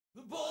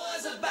The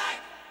boys are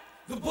back.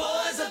 The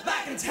boys are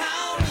back in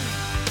town.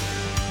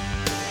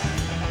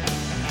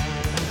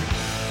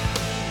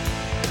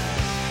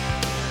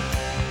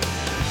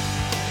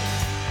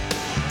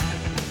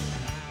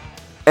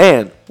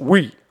 And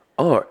we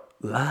are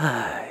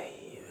live.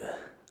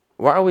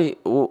 Why are we?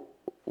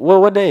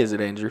 What day is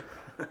it, Andrew?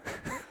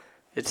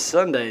 It's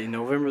Sunday,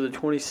 November the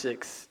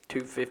 26th,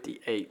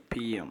 2:58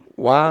 p.m.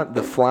 Why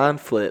the flying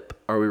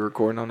flip are we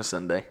recording on a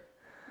Sunday?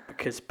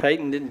 Because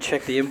Peyton didn't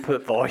check the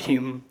input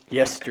volume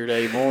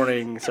yesterday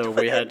morning, so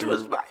we had It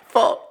was to my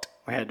fault.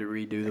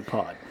 redo the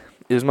pod.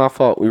 It was my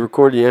fault. We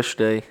recorded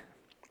yesterday.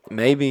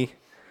 Maybe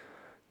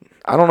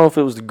I don't know if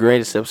it was the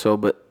greatest episode,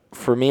 but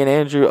for me and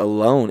Andrew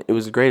alone, it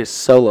was the greatest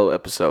solo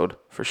episode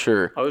for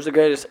sure. It was the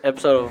greatest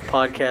episode of a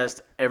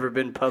podcast ever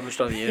been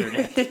published on the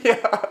internet.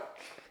 Yeah.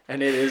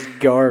 And it is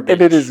garbage.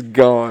 And it is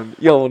gone.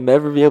 Y'all will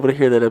never be able to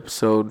hear that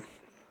episode.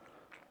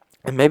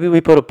 And maybe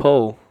we put a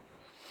poll.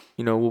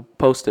 You know, we'll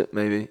post it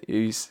maybe.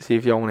 You see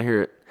if y'all want to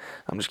hear it.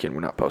 I'm just kidding.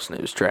 We're not posting it.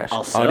 It was trash.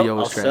 I'll Audio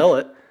was trash. sell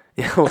it.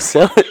 Yeah, we'll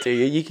sell it to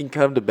you. You can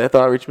come to Beth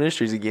Outreach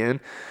Ministries again,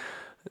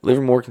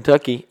 Livermore,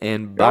 Kentucky,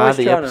 and buy Always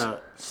the trying episode.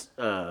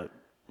 to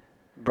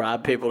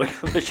bribe people to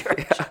come to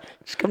church. Yeah,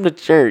 just come to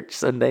church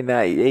Sunday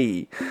night.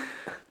 Hey.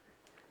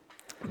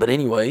 But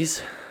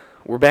anyways,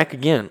 we're back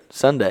again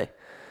Sunday.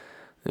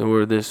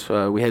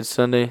 We had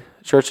Sunday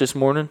church this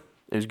morning.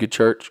 It was good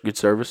church, good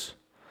service.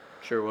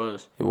 Sure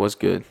was. It was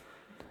good.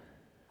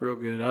 Real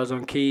good. I was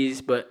on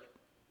keys, but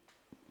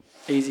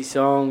easy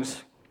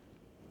songs.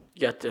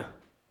 You got to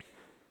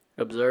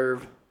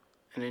observe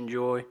and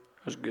enjoy.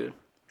 It was good.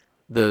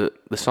 The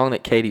song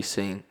that Katie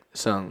sung,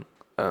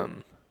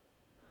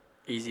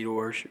 Easy to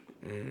worship.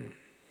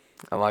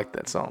 I like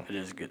that song. It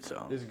is a good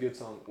song. It's a good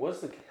song.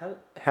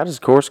 How does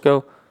the chorus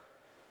go?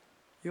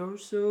 You're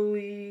so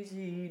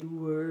easy to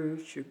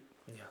worship.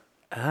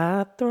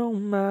 I throw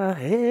my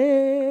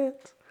head.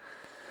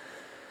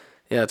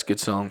 Yeah, it's a good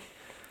song.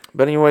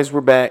 But anyways,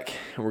 we're back.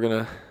 We're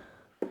gonna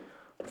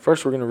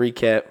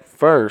recap.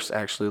 First,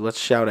 actually, let's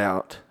shout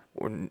out.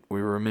 Trying to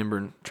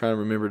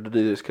remember to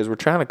do this because we're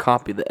trying to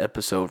copy the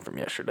episode from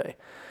yesterday.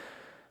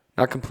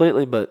 Not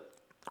completely, but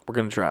we're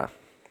gonna try.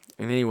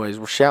 And anyways,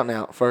 we're shouting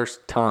out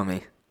first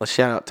Tommy. Let's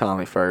shout out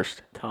Tommy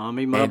first.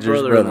 Tommy, my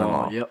Andrew's brother-in-law.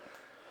 brother-in-law. Yep.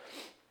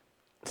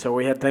 So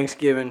we had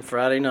Thanksgiving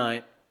Friday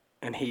night,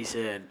 and he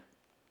said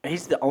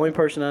he's the only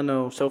person I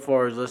know so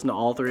far who's listened to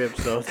all 3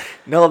 episodes.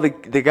 No, the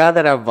guy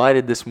that I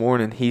invited this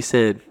morning, he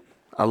said,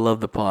 I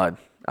love the pod.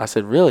 I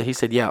said, really? He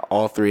said, yeah,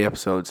 all 3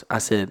 episodes. I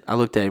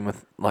looked at him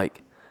with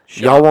like,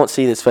 y'all won't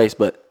see this face,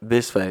 but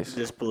this face.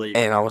 Disbelief.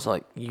 And I was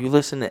like, you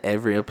listen to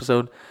every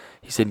episode?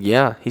 He said,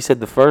 yeah. He said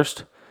the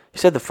first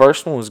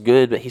one was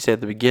good, but he said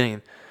at the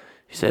beginning,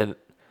 he said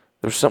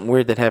there's something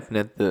weird that happened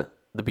at the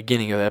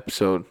beginning of the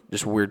episode,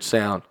 just a weird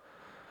sound.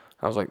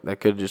 I was like, that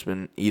could have just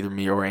been either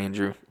me or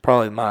Andrew.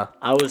 Probably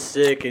I was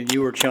sick, and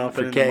you were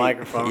chomping in the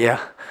microphone.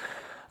 Yeah.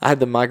 I had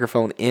the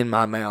microphone in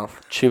my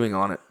mouth, chewing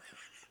on it.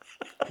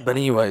 But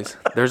anyways,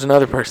 there's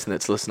another person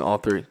that's listened to all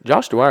 3.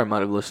 Josh Dwyer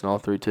might have listened to all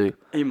 3 too.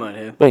 He might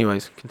have. But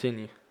anyways,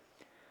 continue.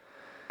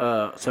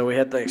 So we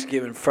had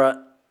Thanksgiving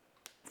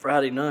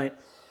Friday night,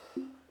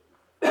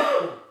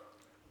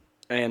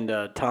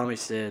 and Tommy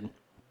said,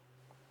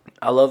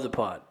 I love the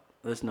pod.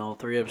 Listen to all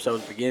 3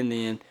 episodes, begin to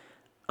end.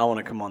 I want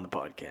to come on the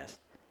podcast.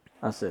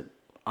 I said,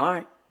 all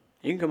right,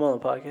 you can come on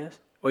the podcast.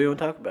 What do you want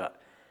to talk about?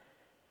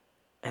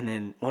 And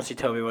then once he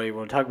told me what he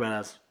wanted to talk about, I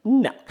was,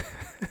 no.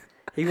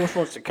 He just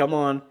wants to come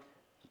on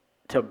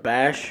to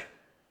bash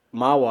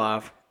my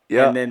wife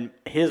and then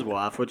his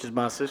wife, which is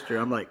my sister.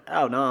 I'm like,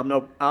 oh,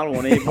 no, I don't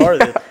want any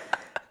part of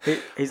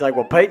this. He's like,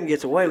 well, Peyton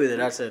gets away with it.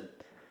 I said,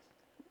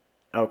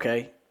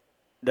 okay,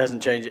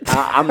 doesn't change it.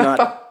 I'm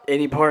not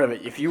any part of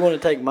it. If you want to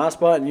take my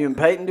spot and you and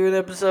Peyton do an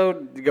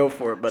episode, go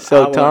for it. But So,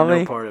 I want Tommy,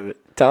 no part of it.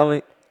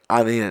 Tommy,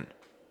 I'm in.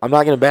 I'm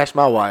not going to bash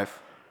my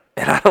wife,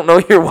 and I don't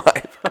know your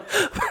wife.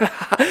 But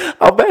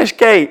I'll bash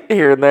Kate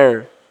here and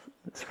there.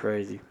 It's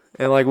crazy.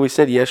 And like we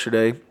said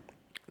yesterday,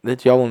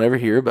 that y'all will never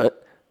hear,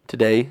 but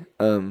today,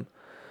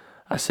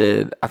 I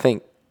said, I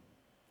think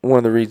one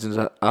of the reasons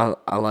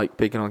I like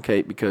picking on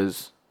Kate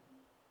because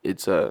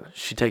it's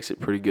she takes it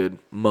pretty good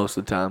most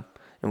of the time,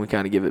 and we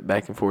kind of give it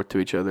back and forth to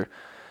each other.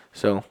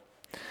 So,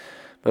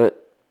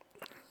 but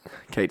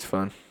Kate's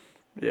fun.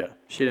 Yeah,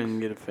 she didn't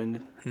get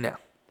offended. No.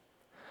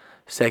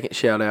 Second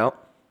shout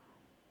out,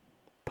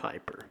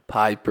 Piper.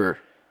 Piper.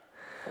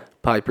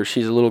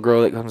 She's a little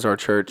girl that comes to our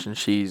church, and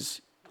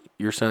she's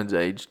your son's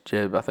age,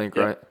 Jeb, I think,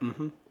 right?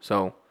 Mm-hmm.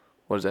 So,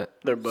 what is that?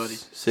 They're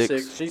buddies.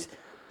 6.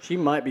 She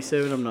might be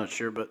 7, I'm not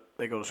sure, but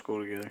they go to school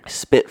together.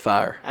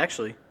 Spitfire.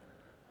 Actually,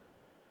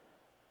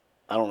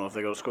 I don't know if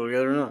they go to school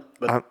together or not.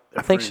 But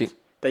I think friends.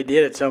 They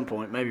did at some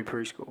point, maybe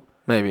preschool.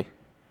 Maybe.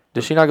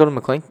 Does she not go to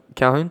McLean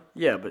Calhoun?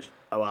 Yeah, but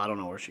I don't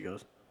know where she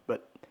goes,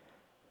 but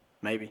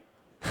maybe.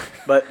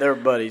 But they're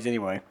buddies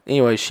anyway.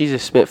 Anyway, she's a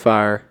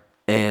Spitfire,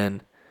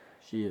 and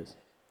She is.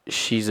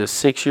 she's a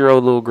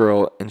 6-year-old little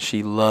girl, and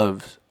she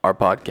loves our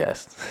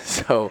podcast.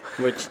 So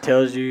Which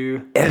tells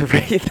you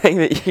everything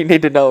that you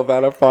need to know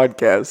about our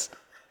podcast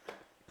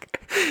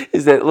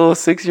is that little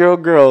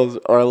 6-year-old girls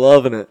are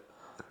loving it.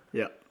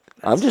 Yeah.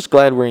 I'm just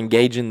glad we're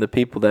engaging the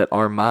people that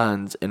our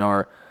minds and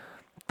our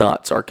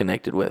thoughts are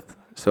connected with.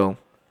 So,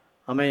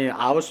 I mean,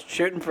 I was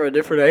shooting for a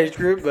different age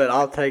group, but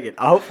I'll take it.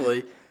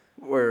 Hopefully,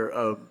 we're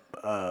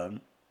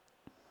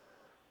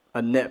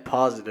a net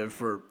positive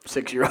for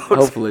 6-year-olds.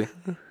 hopefully.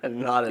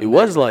 And not a It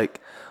was like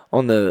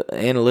on the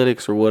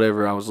analytics or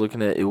whatever I was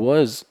looking at, it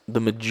was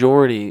the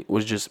majority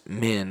was just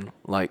men,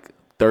 like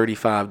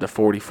 35 to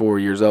 44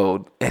 years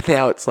old. And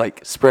now it's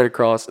like spread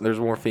across, and there's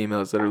more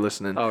females that are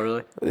listening. Oh,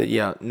 really?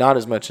 Yeah, not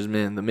as much as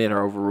men. The men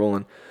are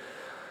overruling.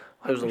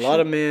 There's a lot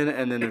of men,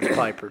 and then there's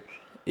Piper.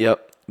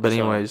 Yep. But So,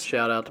 anyways,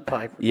 shout out to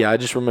Piper. yeah, I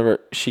just remember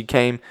she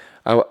came.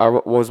 I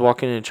was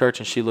walking into church,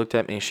 and she looked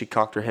at me, and she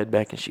cocked her head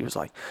back, and she was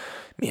like,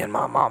 "Me and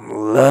my mom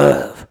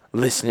love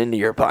listening to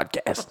your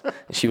podcast."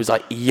 And she was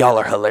like, "Y'all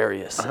are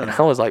hilarious." And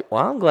I was like,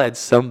 "Well, I'm glad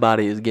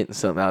somebody is getting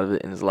something out of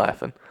it and is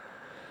laughing."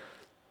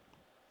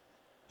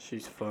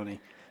 She's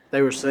funny.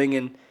 They were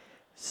singing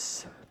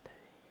Sunday.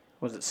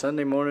 Was it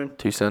Sunday morning?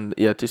 2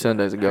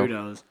 Sundays ago. Who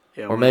knows?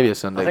 Yeah, Or maybe a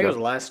Sunday I think ago. it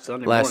was last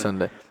Sunday Last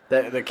morning.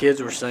 Sunday. The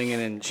kids were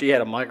singing, and she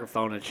had a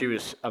microphone, and she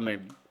was,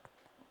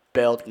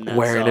 belting that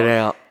Wearing song. it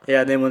out.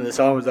 Yeah, and then when the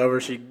song was over,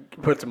 she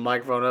puts the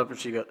microphone up, and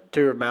she goes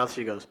to her mouth.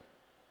 She goes,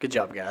 "Good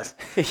job, guys."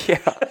 Yeah.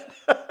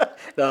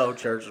 The whole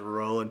church is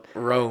rolling.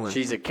 Rolling.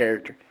 She's a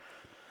character.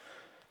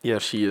 Yeah,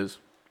 she is.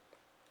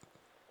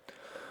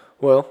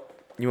 Well,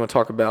 you want to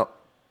talk about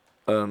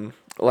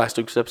last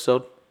week's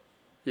episode?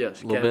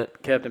 Yes, A little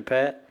bit. Captain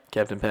Pat.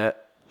 Captain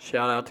Pat.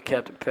 Shout out to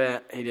Captain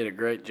Pat. He did a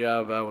great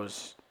job. I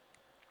was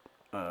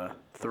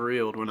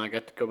thrilled when I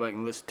got to go back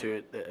and listen to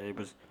it.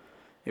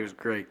 It was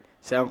great.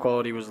 Sound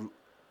quality was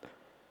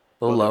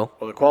A little low.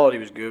 Well, the quality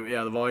was good.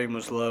 Yeah, the volume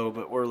was low,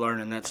 but we're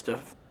learning that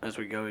stuff as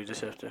we go. You just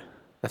have to.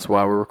 That's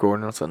why we're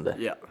recording on Sunday.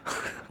 Yeah.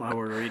 While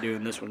we're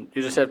redoing this one,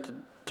 you just have to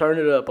turn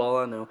it up. All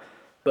I know,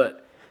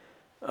 but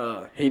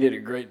he did a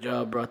great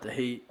job. Brought the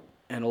heat,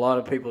 and a lot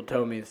of people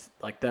told me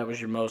like that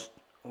was your most,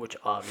 which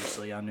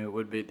obviously I knew it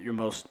would be your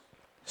most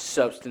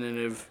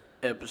substantive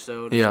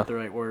episode. Yeah. Is the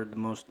right word? The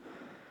most,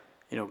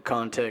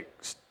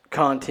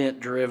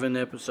 content-driven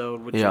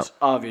episode, which is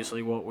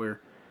obviously what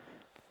we're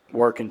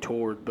working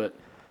toward. But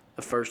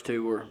the first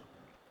two were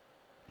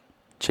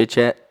Chit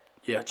chat.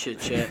 yeah,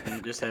 chit-chat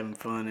and just having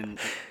fun and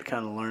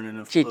kind of learning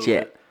a Chit-chat.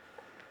 little bit.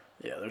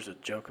 Yeah, there's a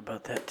joke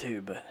about that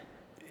too, but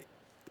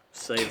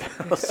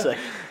I'll say.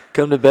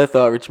 Come to Beth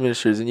Outreach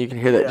Ministries and you can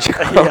hear that joke.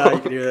 Yeah, you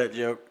can hear that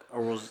joke.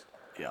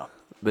 Yeah.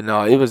 But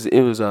no, it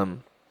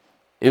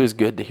was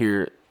good to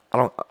hear.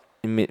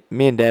 Me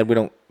and Dad, we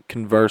don't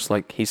converse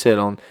like he said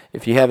on.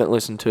 If you haven't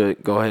listened to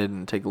it, go ahead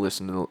and take a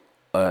listen to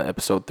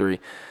episode 3.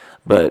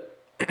 But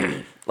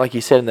like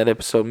he said in that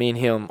episode, me and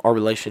him, our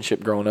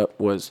relationship growing up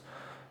was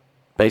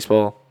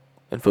baseball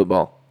and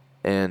football,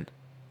 and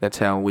that's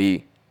how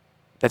we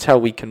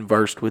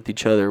conversed with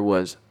each other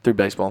was through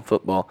baseball and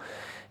football.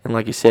 And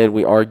like he said,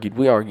 we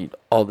argued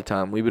all the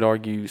time. We would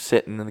argue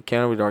sitting on the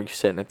counter, we'd argue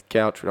sitting at the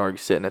couch, we'd argue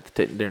sitting at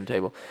the dinner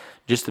table,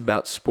 just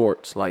about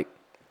sports. Like,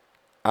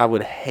 I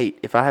would hate,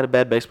 if I had a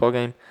bad baseball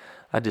game,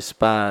 I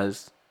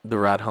despised the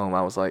ride home.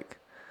 I was like,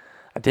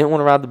 I didn't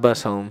want to ride the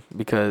bus home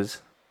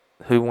because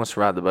who wants to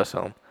ride the bus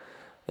home?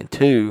 And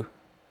 2,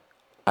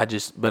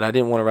 but I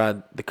didn't want to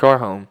ride the car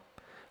home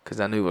because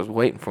I knew it was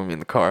waiting for me in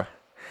the car.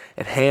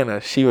 And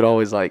Hannah, she would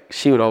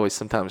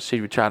sometimes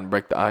she would try to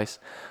break the ice,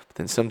 but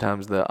then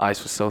sometimes the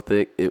ice was so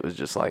thick, it was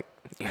just like,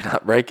 you're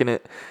not breaking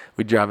it.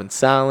 We'd drive in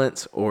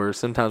silence, or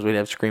sometimes we'd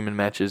have screaming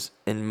matches,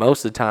 and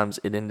most of the times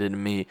it ended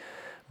in me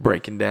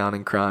breaking down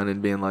and crying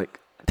and being like,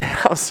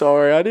 I'm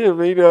sorry, I didn't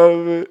mean to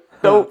have it.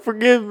 Don't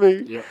forgive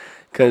me. Yeah.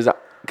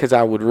 Because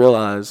I would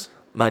realize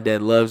my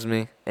dad loves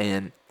me,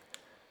 and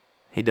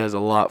he does a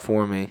lot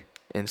for me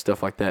and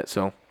stuff like that.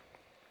 So,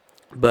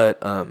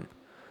 but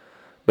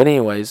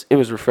anyways, it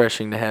was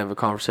refreshing to have a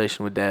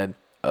conversation with Dad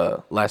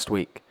last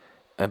week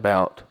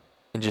about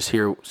and just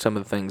hear some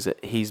of the things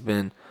that he's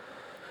been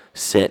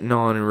sitting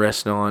on and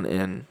resting on,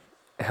 and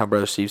how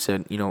Brother Steve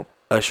said,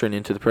 ushering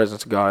into the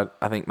presence of God.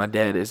 I think my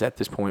dad is at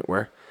this point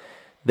where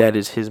that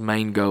is his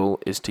main goal,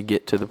 is to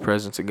get to the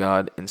presence of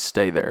God and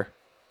stay there.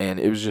 And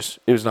it was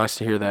nice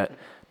to hear that,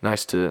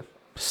 nice to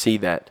see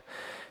that.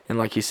 And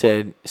like he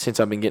said, since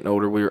I've been getting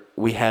older,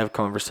 we have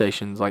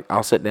conversations. Like,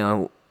 I'll sit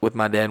down with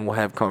my dad and we'll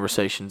have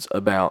conversations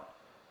about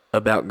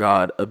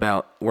God,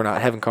 we're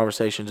not having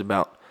conversations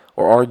about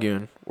or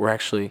arguing. We're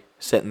actually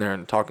sitting there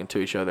and talking to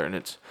each other, and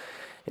it's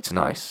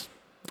nice.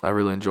 I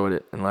really enjoyed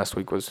it, and last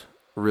week was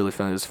really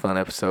fun. It was a fun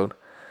episode.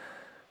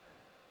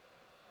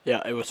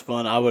 Yeah, it was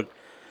fun.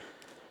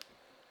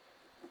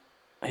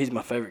 He's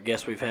my favorite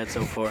guest we've had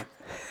so far.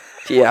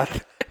 Yeah.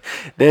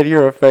 Dad,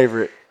 you're a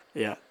favorite.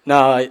 Yeah.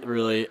 No,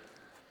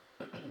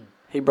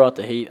 he brought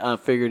the heat. I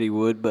figured he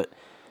would, but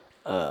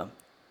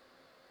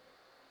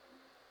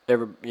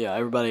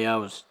everybody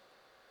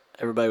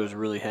was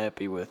really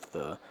happy with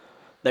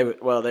they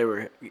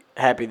were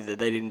happy that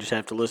they didn't just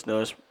have to listen to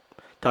us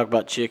talk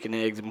about chicken,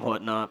 eggs, and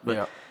whatnot,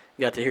 but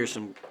got to hear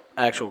some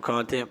actual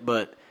content,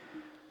 but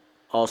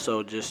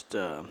also just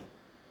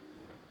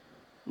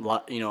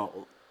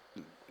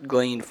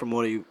gleaned from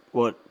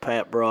what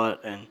Pat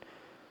brought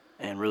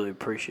and really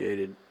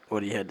appreciated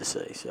what he had to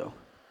say. So,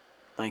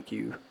 thank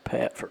you,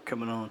 Pat, for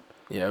coming on.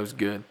 Yeah, it was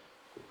good.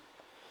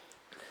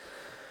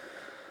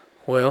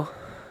 Well,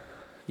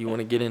 you want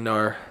to get into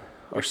our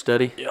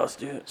study? Yeah, let's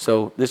do it.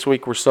 So this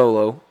week we're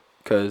solo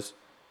because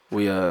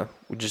we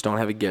just don't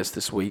have a guest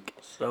this week.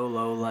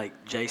 Solo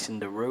like Jason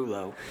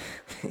Derulo.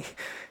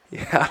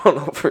 Yeah, I don't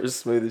know if we're as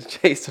smooth as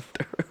Jason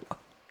Derulo,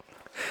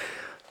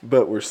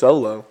 but we're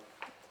solo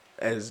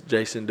as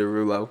Jason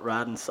Derulo.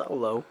 Riding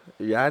solo.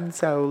 Riding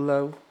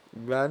solo,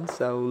 riding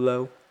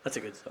solo. That's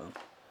a good song.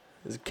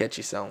 It's a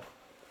catchy song.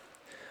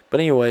 But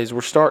anyways,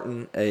 we're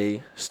starting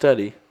a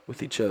study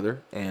with each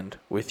other and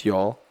with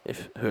y'all,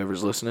 if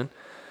whoever's listening.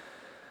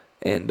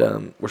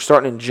 And we're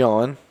starting in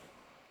John.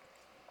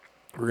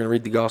 We're going to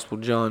read the Gospel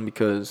of John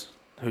because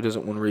who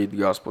doesn't want to read the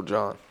Gospel of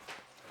John?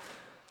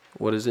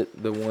 What is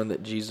it? The one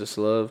that Jesus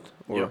loved?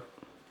 Or Yep.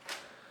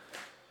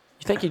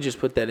 You think he just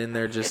put that in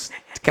there just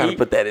to kind of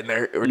put that in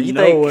there? Or do you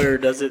Nowhere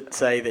think? does it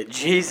say that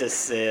Jesus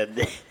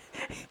said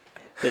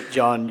that,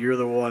 John, you're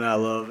the one I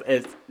love.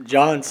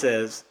 John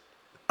says,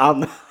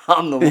 I'm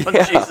the one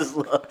Yeah. Jesus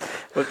loved,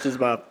 which is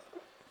my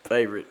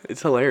favorite.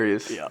 It's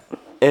hilarious. Yeah.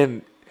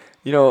 And,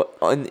 you know,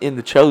 in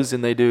The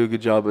Chosen, they do a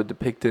good job of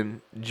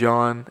depicting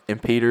John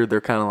and Peter.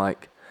 They're kind of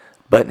like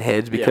button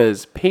heads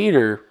because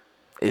Peter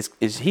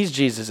he's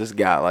Jesus'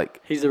 guy.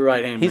 Like, He's the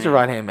right-hand man. he's the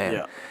right-hand man.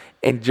 Yeah.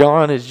 And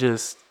John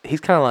is he's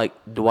kind of like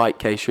Dwight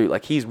K. Schrute.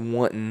 Like, he's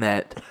wanting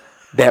that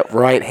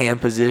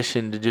right-hand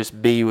position to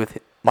just be with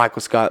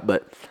Michael Scott,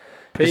 but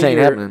this ain't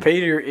happening.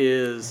 Peter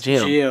is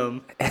Jim.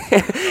 Jim.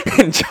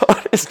 And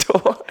John is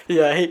Dwight.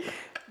 Yeah,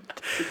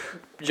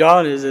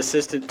 John is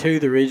assistant to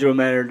the regional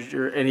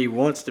manager, and he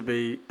wants to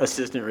be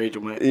assistant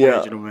regional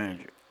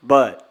manager.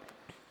 But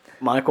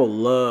Michael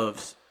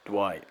loves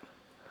Dwight.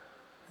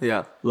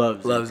 Yeah.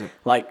 Loves him.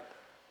 Like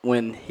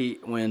when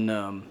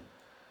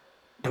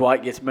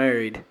Dwight gets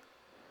married,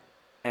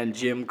 and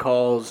Jim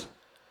calls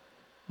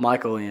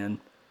Michael in,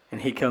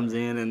 and he comes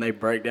in, and they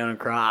break down and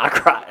cry. I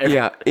cry.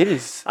 It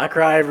is. I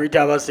cry every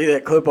time I see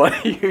that clip on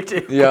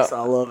YouTube. Yeah.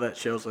 I love that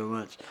show so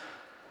much.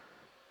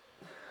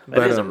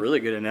 That is a really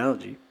good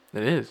analogy.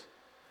 It is.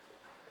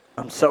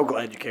 I'm so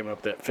glad you came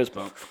up with that fist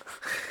bump.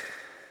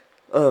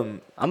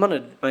 I'm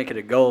gonna make it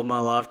a goal of my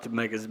life to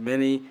make as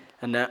many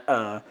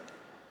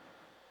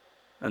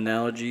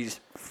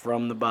analogies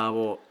from the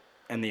Bible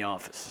and The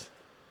Office.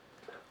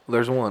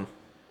 There's one.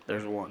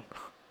 There's one.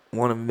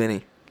 One of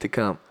many to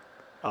come.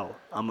 Oh,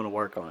 I'm gonna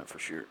work on it for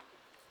sure.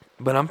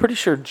 But I'm pretty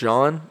sure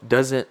John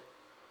doesn't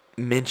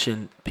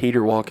mention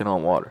Peter walking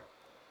on water.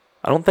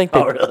 I don't think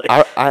that. Oh, really?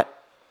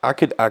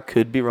 I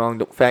could be wrong.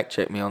 Don't fact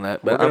check me on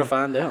that. But We're gonna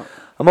find out.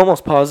 I'm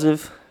almost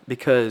positive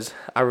because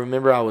I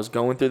remember I was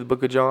going through the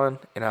book of John,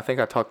 and I think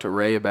I talked to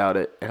Ray about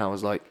it, and I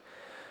was like,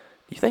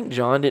 "Do you think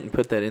John didn't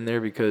put that in there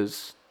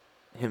because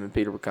him and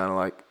Peter were kind of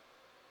like,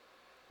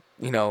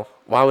 you know,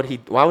 why would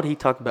he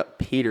talk about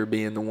Peter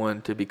being the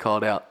one to be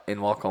called out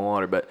and walk on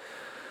water?" But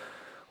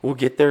we'll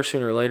get there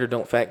sooner or later.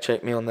 Don't fact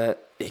check me on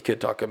that. He could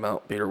talk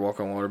about Peter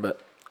walking on water,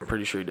 but I'm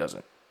pretty sure he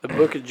doesn't. The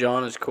book of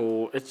John is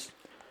cool. It's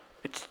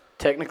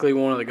technically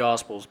one of the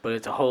Gospels, but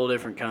it's a whole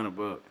different kind of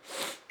book.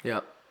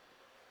 Yeah.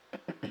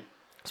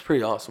 It's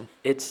pretty awesome.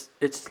 It's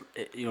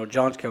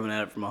John's coming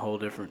at it from a whole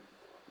different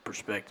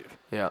perspective.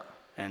 Yeah.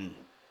 And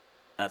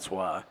that's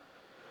why,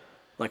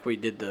 like we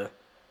did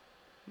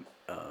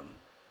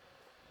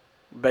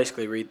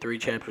basically read 3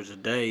 chapters a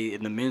day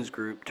in the men's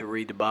group to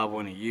read the Bible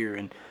in a year.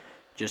 And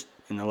just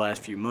in the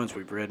last few months,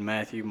 we've read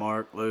Matthew,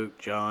 Mark, Luke,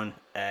 John,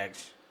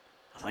 Acts.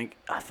 I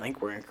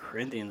think we're in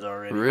Corinthians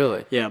already.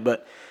 Really? Yeah,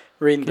 but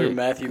reading through Good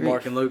Matthew, grief.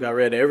 Mark, and Luke, I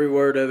read every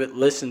word of it,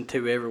 listened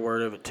to every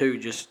word of it too,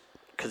 just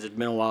because it'd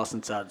been a while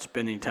since I'd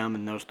spent any time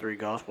in those 3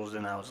 Gospels,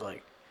 and I was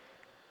like,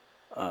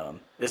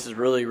 this is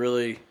really,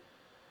 really,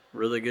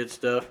 really good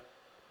stuff,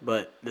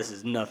 but this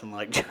is nothing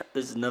like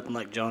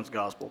John's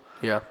Gospel.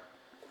 Yeah.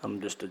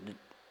 I'm just a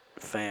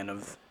fan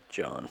of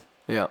John.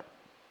 Yeah.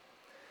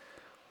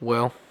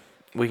 Well,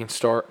 we can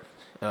start.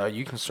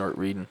 You can start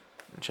reading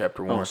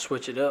chapter 1. Oh,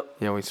 switch it up.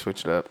 Yeah, we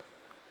switched it up.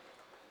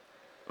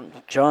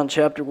 John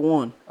chapter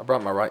 1. I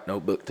brought my right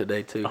notebook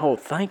today, too. Oh,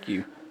 thank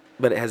you.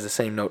 But it has the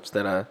same notes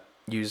that I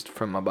used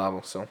from my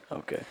Bible, so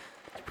Okay.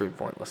 it's pretty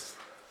pointless.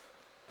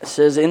 It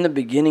says, "In the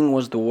beginning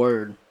was the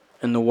Word,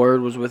 and the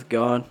Word was with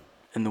God,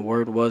 and the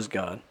Word was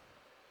God.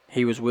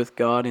 He was with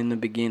God in the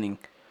beginning.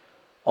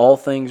 All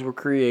things were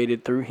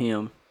created through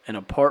him, and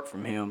apart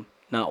from him,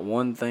 not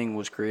one thing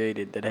was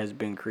created that has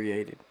been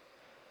created.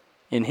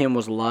 In him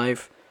was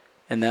life,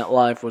 and that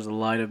life was the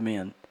light of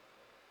men.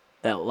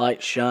 That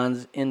light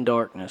shines in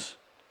darkness,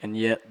 and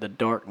yet the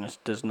darkness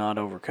does not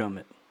overcome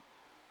it."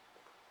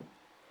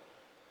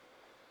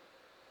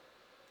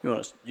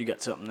 You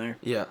got something there?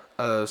 Yeah.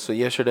 So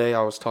yesterday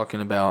I was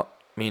talking about,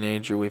 me and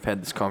Andrew, we've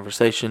had this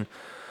conversation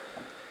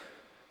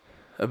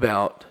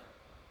about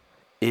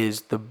what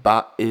is the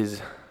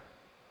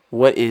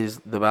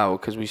Bible?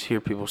 Because we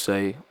hear people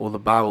say, well, the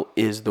Bible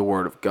is the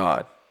Word of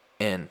God.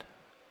 And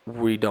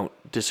we don't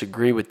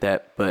disagree with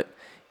that, but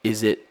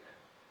is it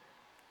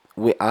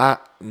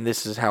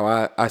this is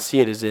how I see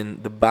it, is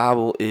in the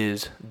Bible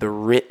is the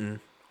written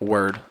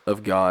word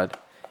of God,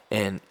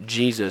 and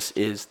Jesus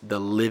is the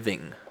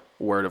living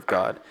word of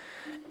God.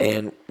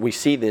 And we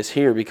see this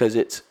here because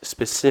it's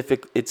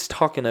specific. It's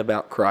talking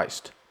about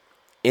Christ.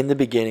 In the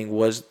beginning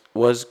was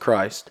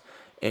Christ,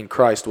 and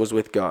Christ was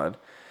with God,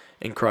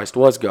 and Christ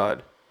was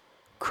God.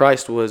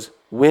 Christ was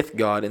with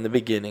God in the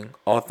beginning.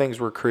 All things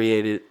were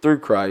created through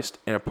Christ,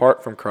 and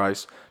apart from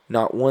Christ,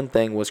 not one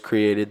thing was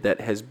created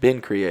that has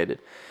been created.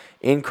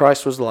 In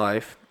Christ was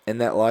life,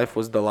 and that life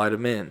was the light of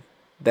men.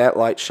 That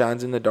light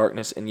shines in the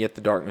darkness, and yet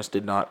the darkness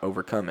did not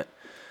overcome it.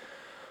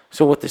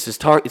 So what this is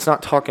it's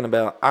not talking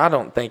about, I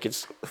don't think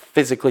it's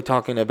physically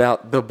talking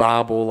about the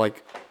Bible,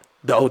 like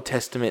the Old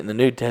Testament and the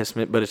New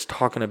Testament, but it's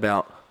talking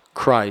about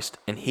Christ,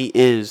 and He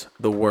is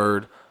the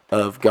Word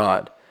of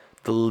God,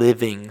 the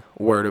living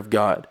Word of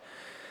God.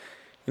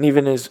 And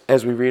even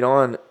as we read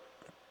on,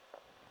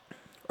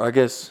 I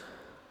guess,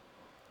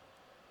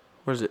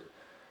 where is it?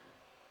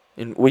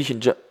 And we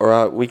can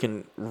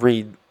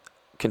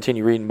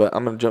continue reading, but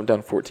I'm going to jump down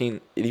to 14.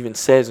 It even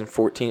says in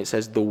 14, it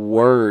says the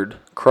Word,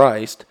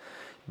 Christ,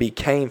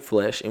 became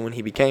flesh, and when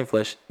He became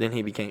flesh, then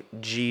He became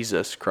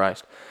Jesus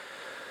Christ.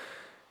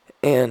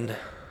 And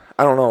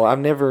I don't know, I've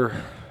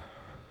never,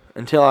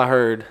 until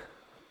I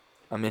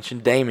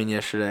mentioned Damon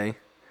yesterday.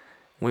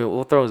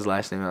 We'll throw his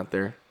last name out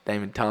there,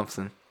 Damon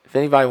Thompson. If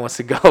anybody wants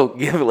to go,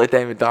 let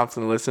Damon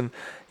Thompson listen.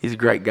 He's a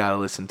great guy to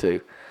listen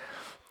to.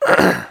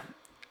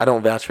 I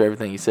don't vouch for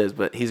everything he says,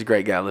 but he's a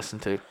great guy to listen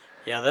to.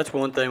 Yeah, that's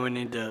one thing we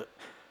need to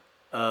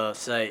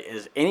say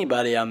is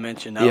anybody I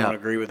mentioned, I don't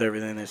agree with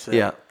everything they say.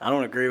 Yeah. I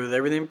don't agree with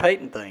everything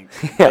Peyton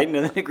thinks. Yeah. Peyton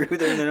doesn't agree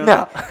with everything.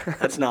 No.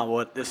 That's not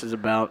what this is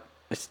about.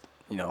 It's,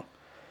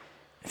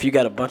 if you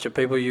got a bunch of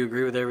people you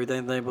agree with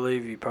everything they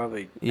believe, you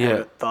probably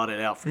haven't thought it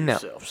out for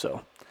yourself.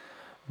 So,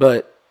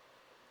 but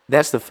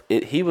that's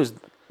he was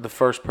the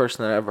first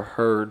person that I ever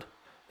heard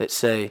that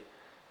say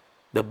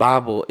the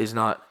Bible is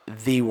not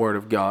the Word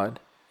of God,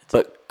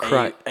 but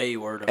Christ, a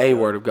word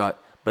of God.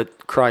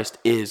 But Christ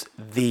is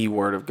the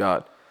Word of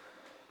God.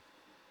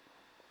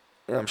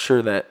 And I'm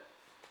sure that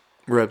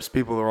rubs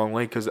people the wrong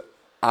way because,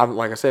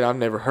 like I said, I've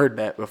never heard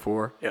that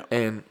before. Yeah.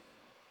 And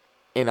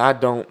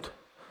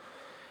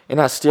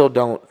I still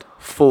don't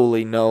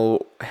fully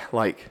know,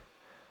 like,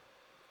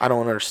 I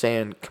don't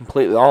understand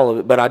completely all of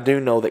it, but I do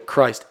know that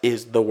Christ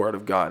is the Word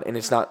of God. And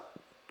it's not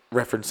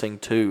referencing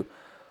to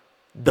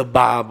the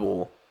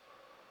Bible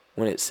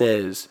when it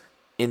says,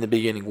 in the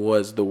beginning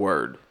was the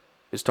Word.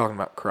 It's talking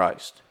about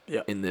Christ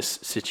in this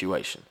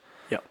situation.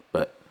 Yeah.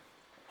 But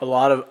a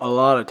lot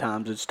of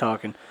times it's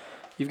talking.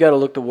 You've got to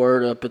look the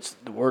word up.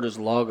 The word is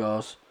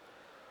logos,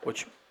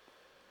 which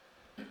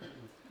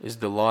is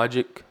the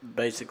logic.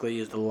 Basically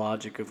is the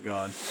logic of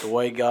God. The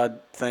way God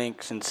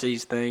thinks and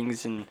sees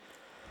things, and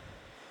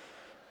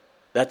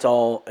that's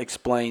all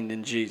explained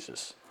in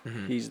Jesus.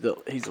 Mm-hmm. He's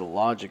the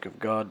logic of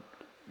God.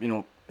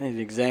 An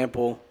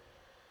example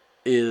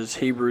is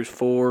Hebrews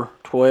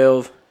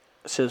 4:12.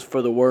 It says,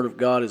 "For the word of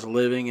God is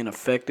living and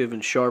effective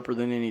and sharper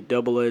than any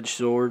double-edged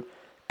sword,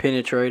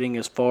 penetrating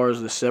as far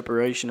as the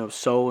separation of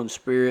soul and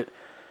spirit,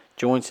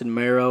 joints and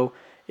marrow.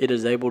 It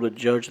is able to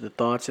judge the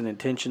thoughts and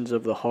intentions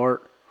of the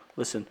heart."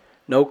 Listen,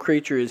 no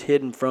creature is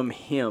hidden from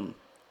Him,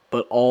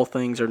 but all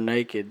things are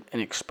naked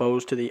and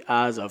exposed to the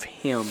eyes of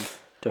Him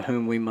to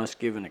whom we must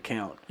give an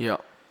account. Yeah.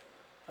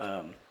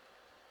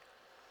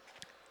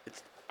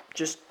 It's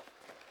just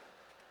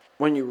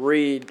when you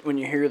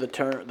hear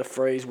the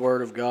phrase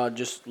 "word of God,"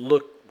 just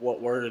look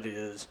what word it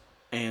is,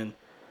 and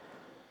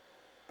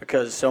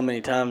because so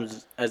many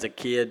times as a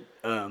kid,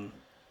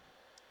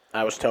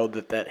 I was told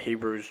that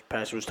Hebrews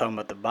pastor was talking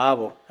about the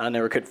Bible. I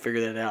never could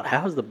figure that out.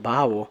 How is the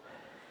Bible,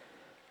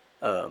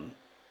 all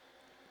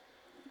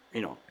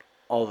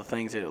the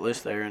things that it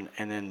lists there, and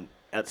then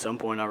at some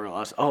point I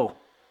realized,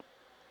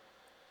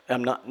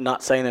 I'm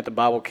not saying that the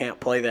Bible can't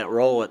play that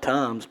role at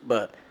times,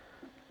 but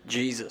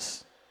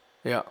Jesus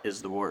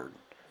is the Word.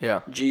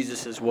 Yeah.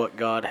 Jesus is what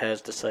God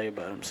has to say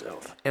about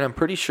Himself. And I'm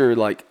pretty sure,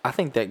 I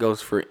think that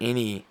goes for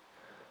any...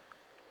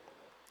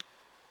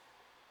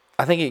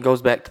 I think it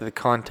goes back to the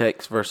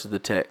context versus the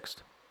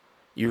text.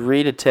 You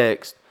read a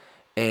text,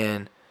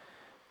 and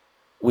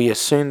we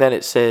assume that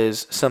it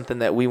says something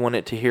that we want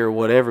it to hear or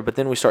whatever, but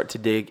then we start to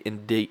dig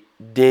and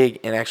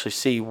actually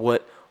see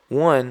what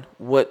are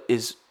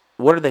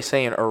they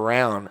saying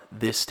around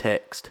this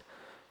text,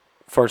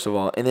 first of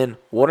all, and then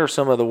what are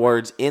some of the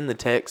words in the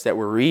text that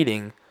we're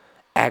reading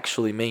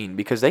actually mean,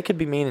 because they could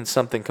be meaning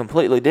something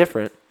completely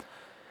different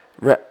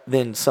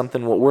than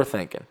something what we're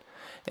thinking.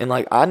 And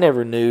I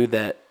never knew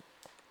that.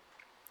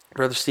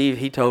 Brother Steve,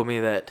 he told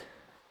me that,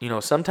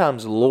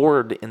 sometimes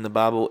Lord in the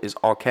Bible is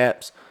all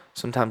caps,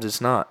 sometimes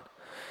it's not.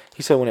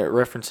 He said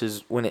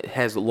when it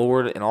has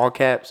Lord in all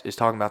caps, it's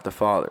talking about the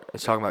Father.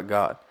 It's talking about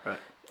God. Right.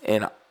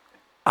 And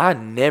I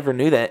never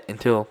knew that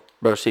until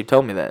Brother Steve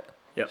told me that.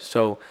 Yep.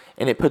 So,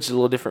 and it puts a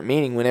little different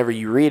meaning whenever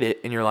you read it,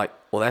 and you're like,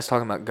 well, that's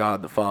talking about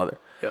God the Father.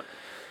 Yep.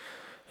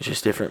 It's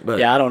just different. But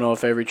yeah, I don't know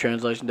if every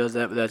translation does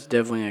that, but that's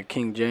definitely a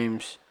King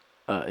James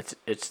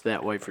It's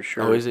that way for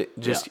sure. Oh, is it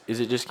just Yeah. is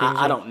it just King I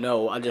James? don't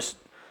know. I just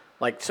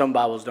like some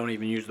Bibles don't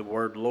even use the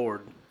word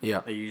Lord.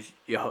 Yeah. They use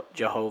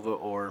Jehovah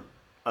or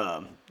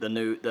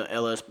the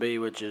LSB,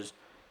 which is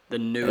the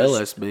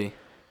newest. LSB.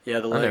 Yeah,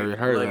 the I never even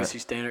heard of Legacy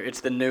that. Standard. It's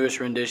the newest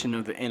rendition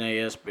of the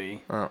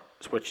NASB, Oh,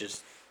 which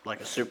is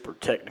like a super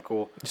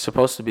technical. it's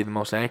supposed to be the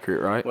most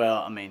accurate, right? Well,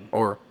 I mean,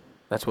 Or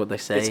that's what they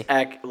say.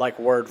 it's like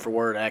word for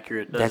word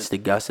accurate. That's the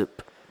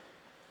gossip.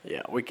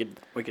 Yeah, we could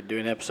do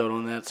an episode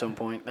on that at some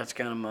point. That's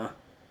kind of my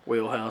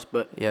wheelhouse,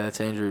 but Yeah,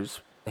 that's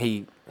Andrew's.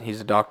 He's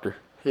a doctor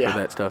yeah, for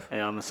that stuff.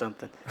 Yeah, I'm a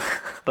something.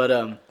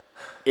 But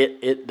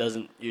it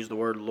doesn't use the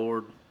word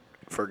Lord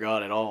for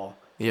God at all.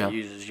 Yeah. It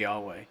uses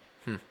Yahweh.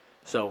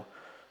 So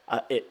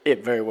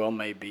it very well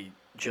may be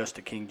just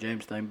a King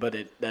James thing, but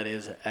that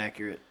is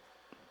accurate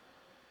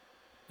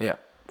Yeah.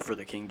 for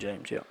the King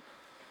James. Yeah.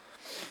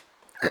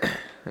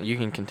 You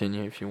can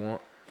continue if you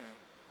want.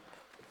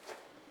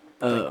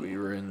 I think we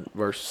were in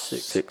verse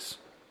 6.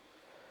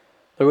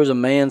 There was a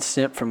man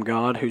sent from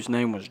God whose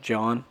name was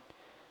John.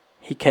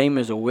 He came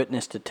as a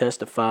witness to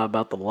testify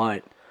about the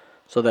light,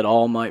 so that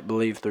all might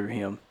believe through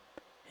him.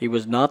 He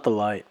was not the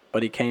light,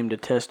 but he came to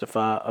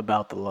testify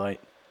about the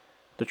light,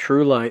 the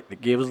true light that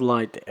gives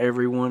light to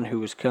everyone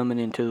who is coming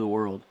into the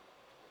world.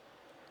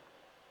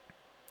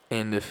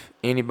 And if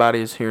anybody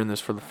is hearing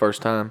this for the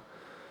first time,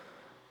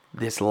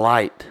 this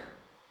light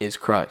is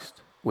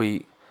Christ.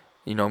 Me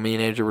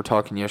and Andrew were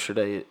talking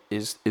yesterday.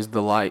 Is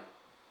the light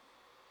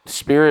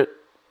Spirit,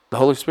 the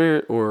Holy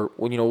Spirit, or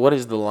what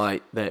is the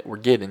light that we're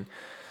getting?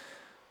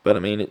 But I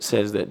mean, it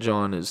says that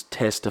John is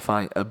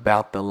testifying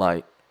about the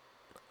light.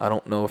 I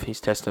don't know if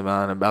he's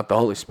testifying about the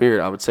Holy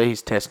Spirit. I would say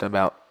he's testifying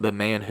about the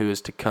man who is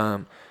to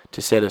come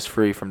to set us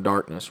free from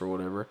darkness or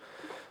whatever.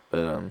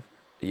 But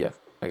yeah,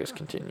 I guess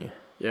continue.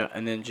 Yeah,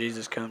 and then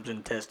Jesus comes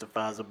and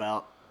testifies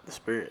about the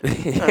Spirit.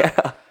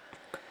 Yeah.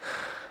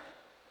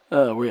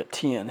 We're at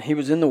 10. He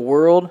was in the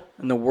world,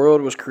 and the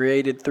world was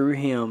created through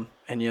him,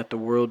 and yet the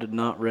world did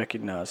not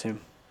recognize him.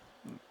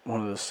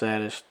 One of the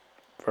saddest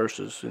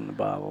verses in the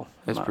Bible.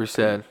 That's pretty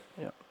sad.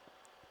 Yeah.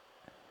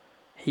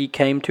 He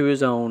came to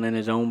his own, and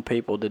his own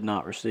people did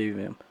not receive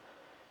him.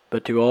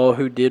 But to all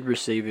who did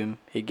receive him,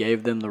 he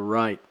gave them the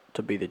right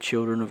to be the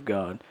children of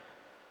God,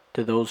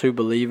 to those who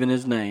believe in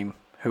his name,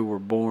 who were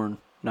born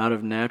not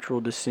of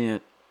natural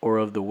descent, or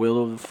of the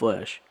will of the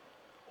flesh,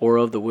 or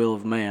of the will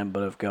of man,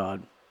 but of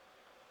God.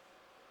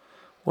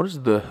 What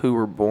does the who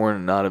were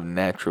born not of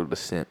natural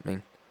descent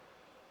mean?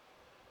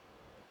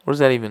 What does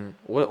that even?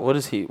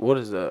 What's he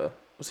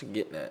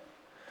getting at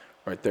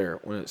right there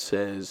when it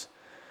says,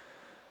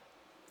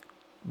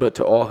 "But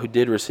to all who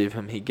did receive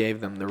him, he gave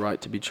them the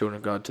right to be children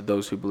of God, to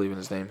those who believe in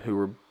his name, who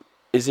were."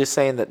 Is this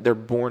saying that they're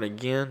born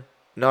again,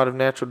 not of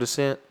natural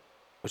descent,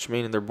 which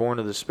meaning they're born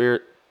of the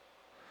Spirit?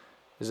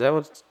 Is that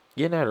what it's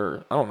getting at,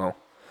 or I don't know.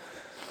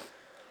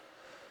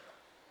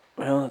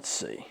 Well, let's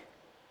see.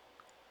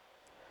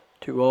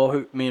 To all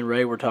who, me and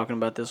Ray were talking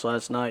about this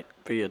last night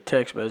via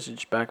text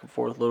message, back and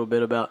forth a little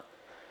bit about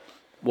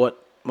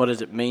what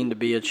does it mean to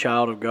be a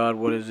child of God?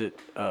 What does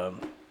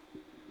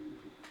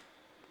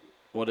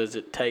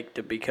it take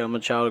to become a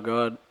child of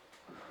God?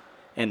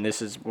 And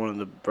this is one of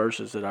the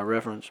verses that I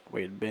referenced.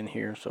 We had been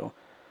here, so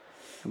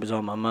it was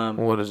on my mind.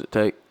 What does it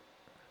take?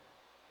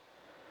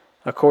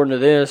 According to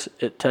this,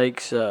 it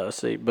takes,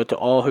 but to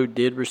all who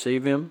did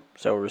receive him,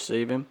 so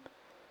receive him,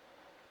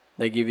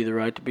 they give you the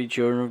right to be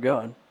children of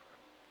God.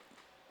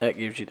 That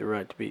gives you the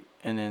right to be.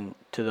 And then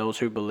to those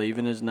who believe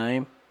in his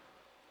name,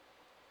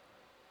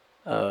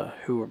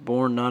 who were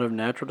born not of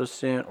natural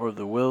descent, or of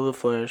the will of the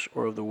flesh,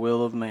 or of the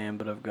will of man,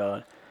 but of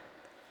God.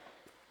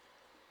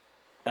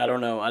 I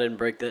don't know. I didn't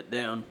break that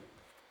down.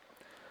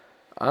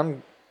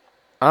 I'm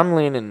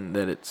leaning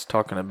that it's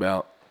talking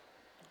about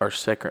our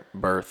second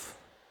birth,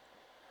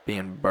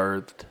 being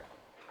birthed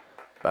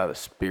by the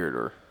Spirit,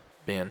 or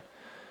being,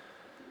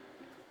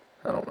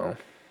 I don't know.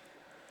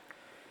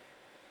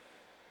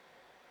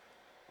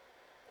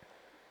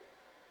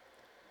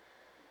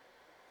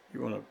 If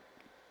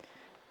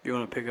you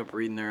want to pick up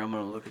reading there, I'm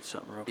going to look at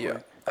something real quick. Yeah,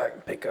 I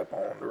can pick up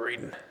on the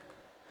reading.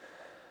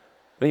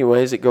 But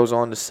anyways, it goes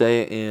on to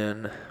say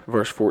in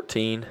verse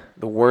 14,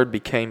 the Word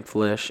became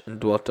flesh and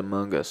dwelt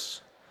among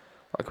us.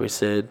 Like we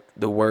said,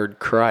 the Word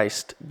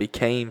Christ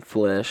became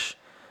flesh.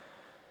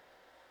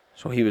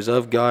 So he was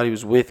of God, he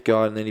was with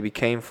God, and then he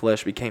became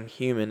flesh, became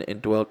human,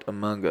 and dwelt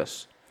among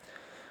us.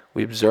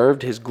 We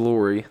observed his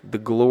glory, the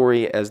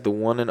glory as the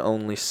one and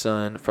only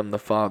Son from the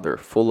Father,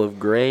 full of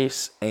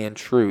grace and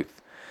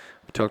truth.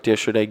 We talked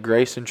yesterday,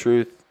 grace and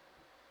truth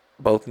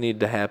both need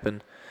to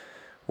happen.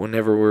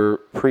 Whenever we're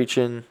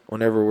preaching,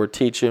 whenever we're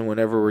teaching,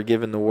 whenever we're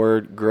giving the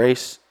word,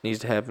 grace needs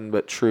to happen,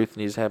 but truth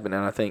needs to happen.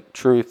 And I think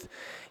truth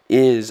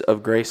is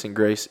of grace and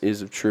grace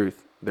is of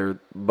truth. They're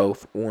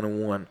both one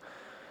and one.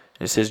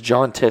 And it says,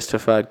 John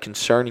testified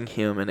concerning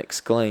him and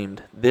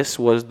exclaimed, "This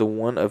was the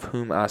one of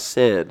whom I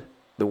said,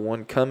 the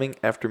one coming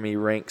after me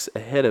ranks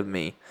ahead of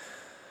me,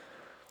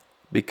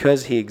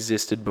 because he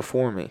existed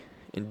before me.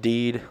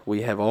 Indeed,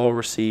 we have all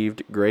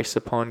received grace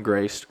upon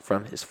grace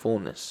from his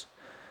fullness."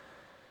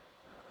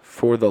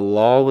 For the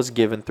law was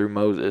given through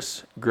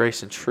Moses,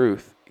 grace and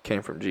truth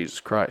came from Jesus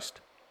Christ.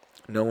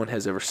 No one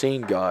has ever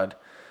seen God,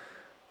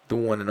 the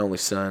one and only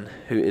Son,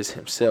 who is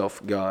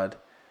himself God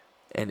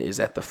and is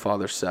at the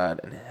Father's side,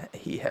 and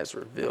he has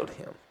revealed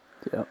him.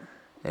 Yeah.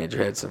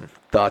 Andrew had some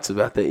thoughts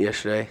about that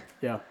yesterday.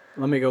 Yeah.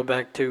 Let me go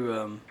back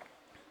to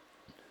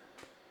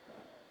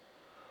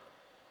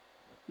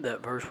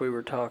that verse we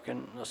were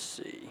talking. Let's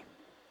see.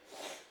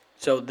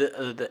 So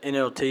the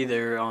NLT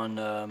there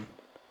on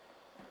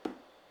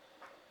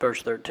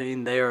verse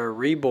 13, they are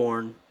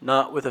reborn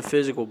not with a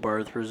physical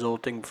birth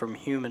resulting from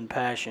human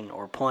passion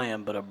or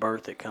plan, but a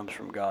birth that comes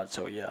from God.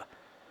 So yeah.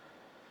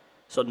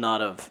 So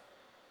not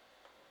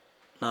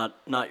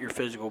your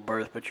physical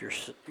birth, but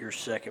your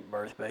second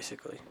birth,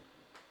 basically.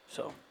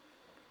 So.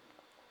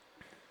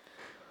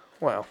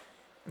 Wow,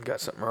 you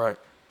got something right.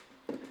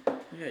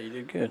 Yeah, you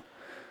did good.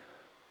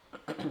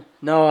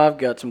 No, I've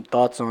got some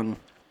thoughts on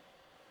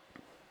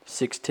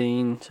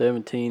 16,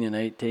 17, and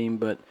 18,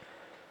 but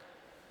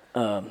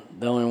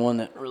the only one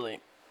that really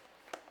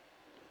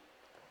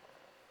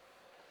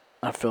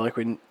I feel like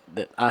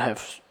that I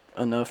have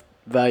enough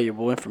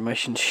valuable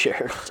information to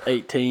share is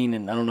 18,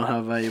 and I don't know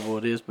how valuable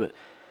it is, but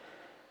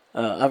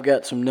I've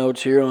got some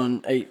notes here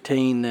on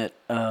 18 that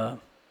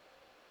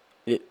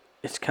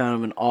it's kind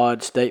of an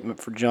odd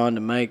statement for John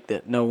to make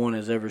that no one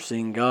has ever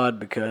seen God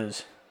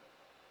because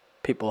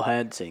people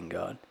had seen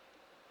God.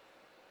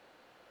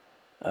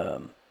 I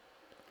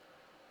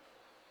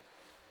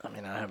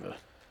mean, I have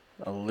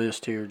a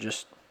list here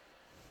just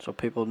so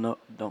people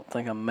don't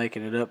think I'm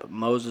making it up, but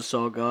Moses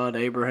saw God,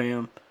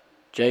 Abraham,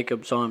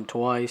 Jacob saw him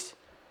twice,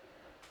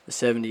 the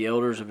 70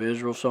 elders of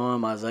Israel saw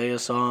him, Isaiah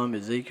saw him,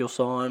 Ezekiel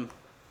saw him.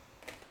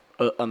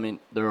 I mean,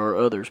 there are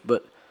others,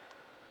 but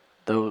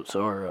those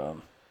are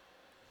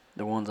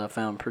the ones I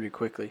found pretty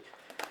quickly.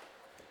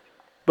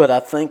 But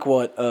I think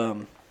what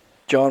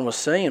John was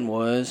saying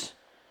was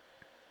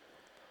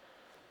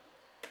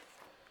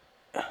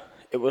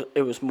it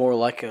was more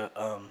like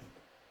a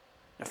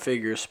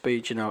figure of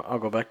speech, and I'll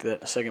go back to that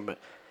in a second. But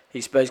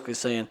he's basically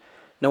saying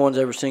no one's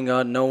ever seen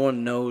God, no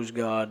one knows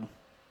God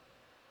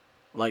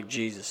like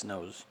Jesus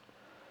knows.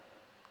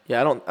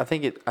 Yeah,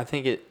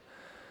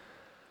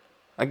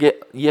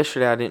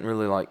 yesterday I didn't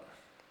really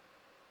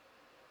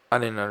I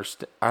didn't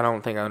understand. I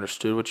don't think I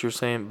understood what you were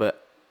saying,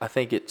 but I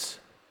think it's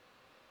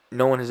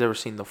no one has ever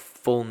seen the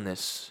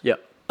fullness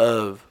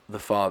of the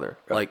Father.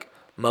 Right. Like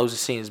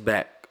Moses seen his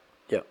back.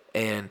 Yeah.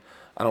 And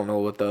I don't know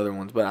what the other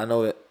ones, but I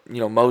know that,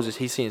 Moses,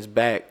 he seen his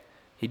back.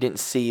 He didn't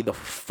see the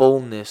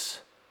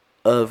fullness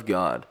of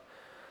God.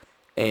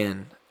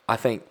 And I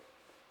think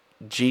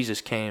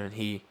Jesus came and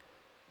he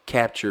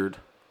captured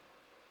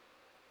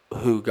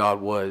who God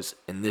was,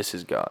 and this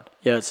is God.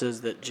 Yeah, it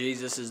says that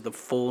Jesus is the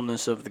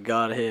fullness of the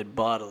Godhead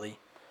bodily.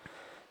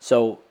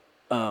 So,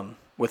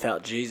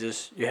 without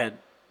Jesus, you had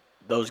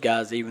those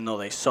guys, even though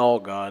they saw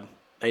God,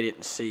 they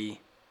didn't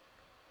see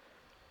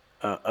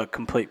a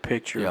complete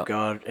picture of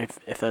God,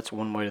 if that's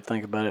one way to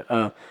think about it.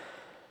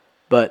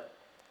 But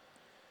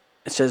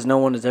it says no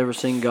one has ever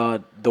seen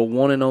God, the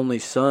one and only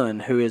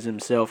Son, who is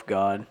himself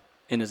God,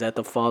 and is at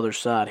the Father's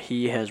side.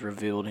 He has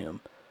revealed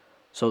him.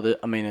 So,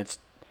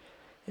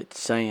 it's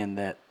saying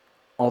that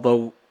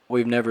although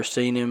we've never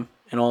seen him,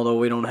 and although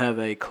we don't have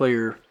a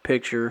clear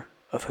picture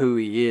of who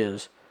he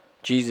is,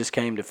 Jesus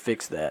came to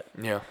fix that.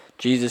 Yeah.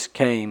 Jesus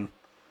came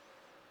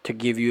to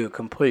give you a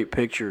complete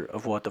picture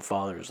of what the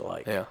Father is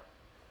like. Yeah.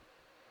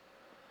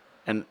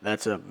 And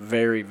that's a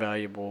very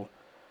valuable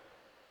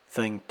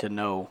thing to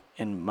know,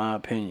 in my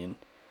opinion,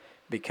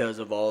 because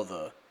of all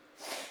the,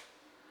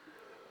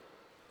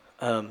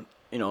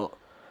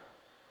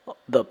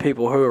 the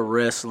people who are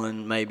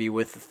wrestling maybe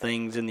with the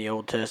things in the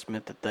Old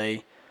Testament that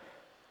they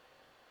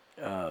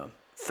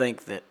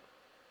think that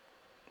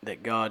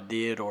God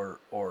did or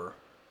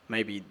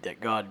maybe that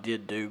God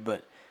did do,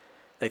 but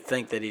they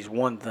think that he's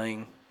one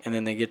thing, and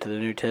then they get to the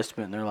New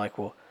Testament and they're like,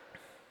 well,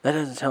 that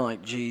doesn't sound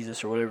like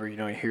Jesus or whatever.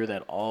 You hear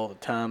that all the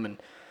time.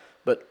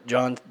 But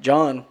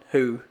John,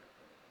 who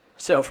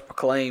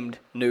self-proclaimed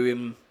knew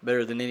him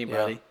better than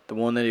anybody, the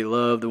one that he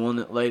loved, the one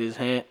that laid his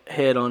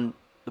head on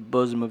the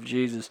bosom of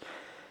Jesus,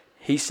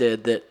 he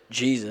said that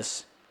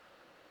Jesus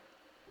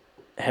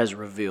has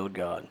revealed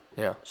God.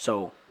 Yeah.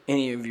 So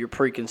any of your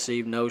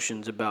preconceived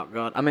notions about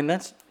God,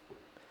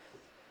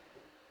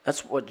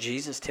 that's what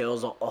Jesus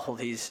tells all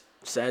these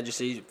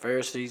Sadducees,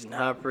 Pharisees, and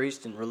high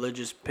priests and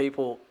religious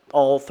people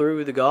all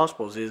through the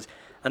Gospels is,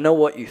 I know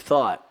what you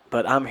thought,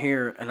 but I'm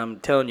here and I'm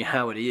telling you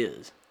how it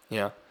is.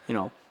 Yeah.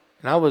 And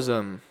I was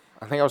I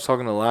think I was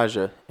talking to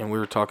Elijah, and we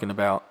were talking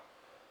about,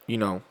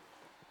 kind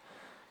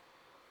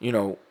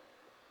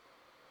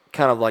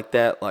of like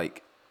that,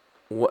 like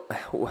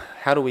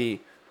how do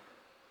we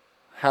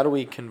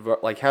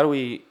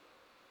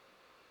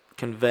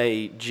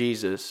convey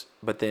Jesus,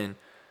 but then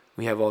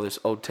we have all this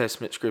Old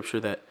Testament scripture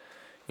that,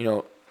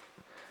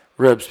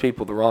 rubs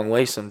people the wrong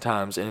way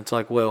sometimes, and it's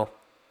like, well,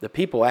 the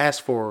people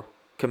ask for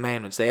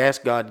commandments. They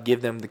ask God to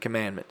give them the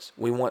commandments.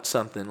 We want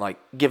something, like,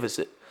 give us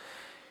it.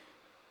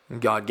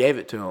 And God gave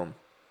it to them.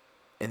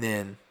 And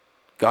then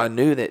God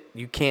knew that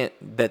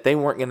that they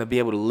weren't going to be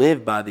able to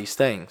live by these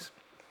things.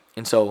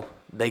 And so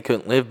they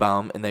couldn't live by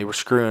them, and they were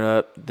screwing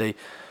up. They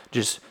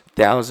just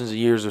thousands of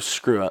years of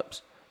screw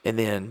ups.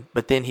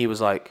 But then he was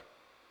like,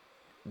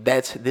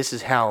 this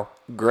is how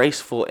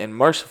graceful and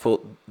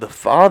merciful the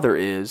Father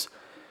is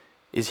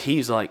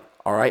he's like,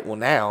 all right, well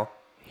now,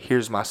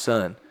 here's my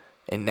son.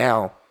 And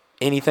now,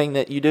 anything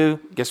that you do,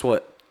 guess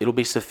what? It'll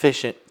be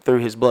sufficient through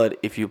his blood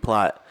if you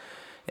apply it.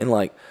 And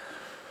like,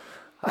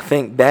 I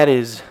think that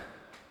is,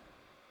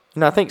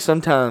 I think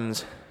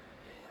sometimes,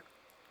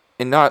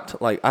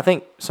 I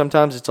think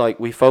sometimes it's like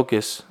we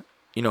focus,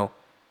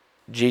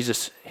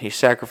 Jesus, he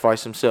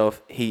sacrificed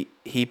himself, he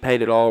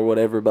paid it all or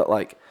whatever, but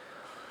like,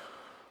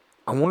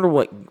 I wonder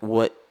what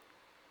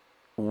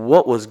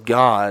was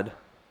God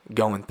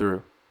going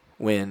through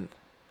when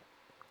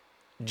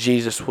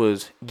Jesus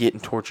was getting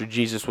tortured,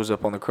 Jesus was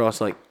up on the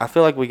cross. Like, I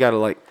feel like we gotta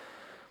like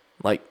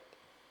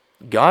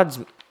God's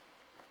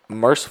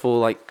merciful.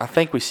 Like, I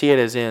think we see it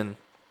as in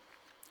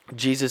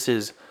Jesus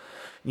is,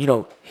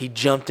 he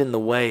jumped in the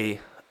way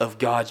of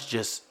God's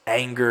just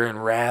anger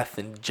and wrath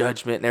and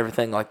judgment and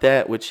everything like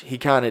that, which he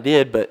kind of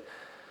did, but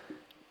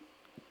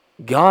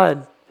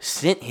God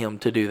sent him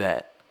to do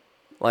that.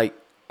 Like,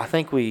 I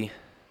think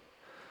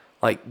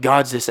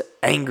God's this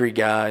angry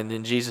guy, and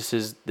then Jesus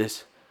is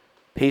this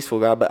peaceful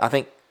guy, but I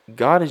think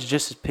God is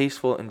just as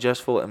peaceful and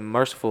justful and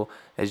merciful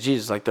as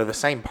Jesus. Like, they're the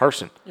same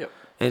person. Yep.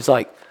 And it's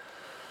like,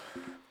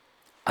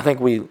 I think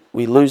we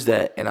lose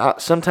that. And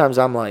sometimes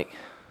I'm like,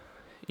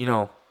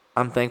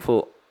 I'm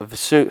thankful. I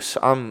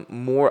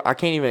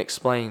can't even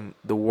explain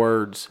the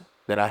words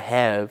that I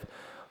have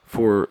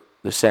for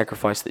the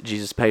sacrifice that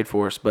Jesus paid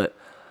for us. But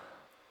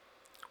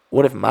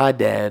what if my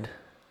dad,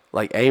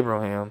 like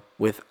Abraham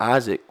with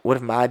Isaac, what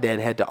if my dad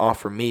had to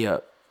offer me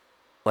up?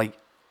 Like,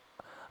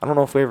 I don't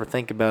know if we ever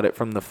think about it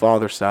from the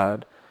father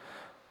side.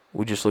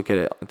 We just look at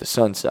it at the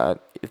son side,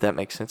 if that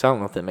makes sense. I don't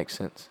know if that makes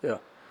sense. Yeah.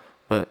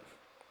 But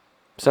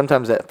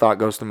sometimes that thought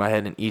goes through my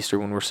head in Easter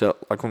when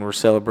we're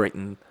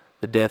celebrating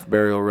the death,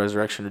 burial,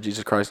 resurrection of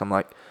Jesus Christ. I'm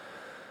like,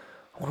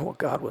 I wonder what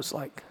God was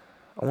like.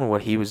 I wonder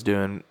what he was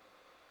doing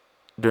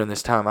during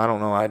this time. I don't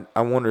know.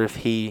 I wonder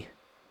if I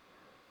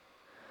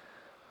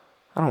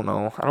don't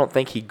know. I don't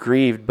think he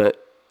grieved,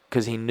 but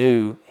because he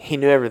knew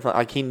everything.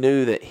 Like, he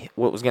knew that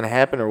what was going to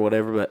happen or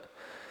whatever, but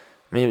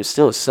I mean, it was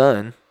still his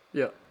son.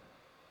 Yeah.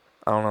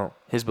 I don't know.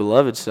 His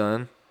beloved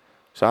son.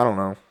 So I don't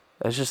know.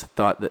 That's just a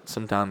thought that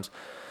sometimes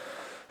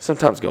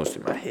goes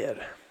through my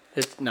head.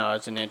 It's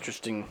an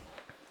interesting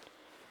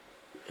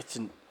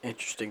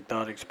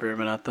thought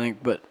experiment, I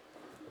think. But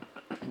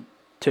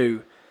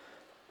to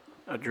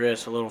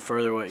address a little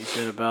further what you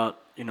said about,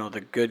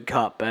 the good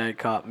cop, bad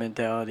cop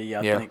mentality,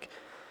 I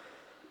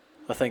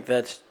think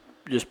that's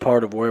just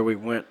part of where we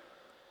went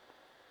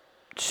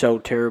so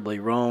terribly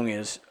wrong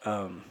is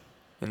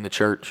In the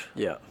church.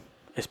 Yeah.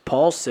 As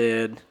Paul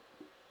said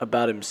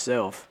about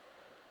himself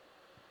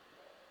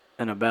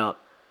and about,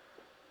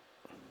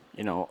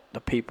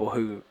 the people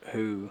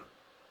who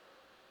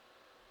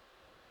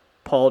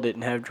Paul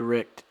didn't have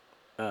direct,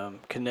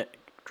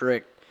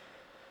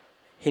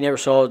 he never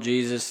saw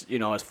Jesus,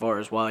 as far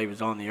as while he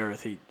was on the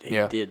earth, he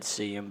did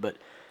see him, but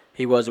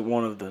he wasn't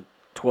one of the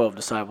 12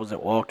 disciples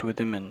that walked with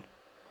him, and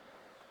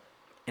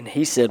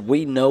he said,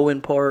 we know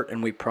in part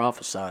and we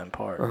prophesy in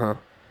part. Uh-huh.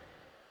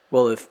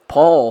 Well, if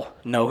Paul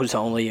knows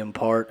only in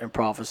part and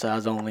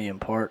prophesies only in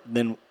part,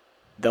 then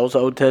those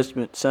Old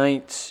Testament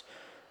saints,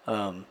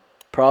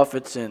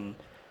 prophets, and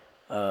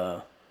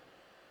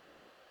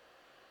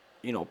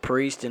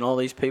priests, and all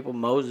these people,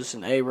 Moses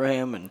and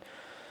Abraham, and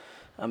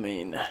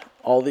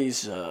all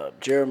these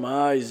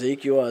Jeremiah,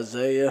 Ezekiel,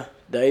 Isaiah,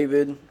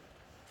 David,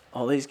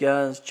 all these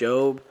guys,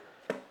 Job.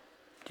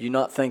 Do you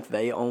not think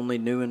they only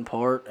knew in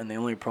part and they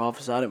only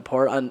prophesied in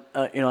part? I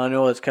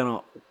know it's kind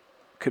of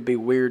could be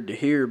weird to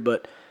hear,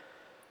 but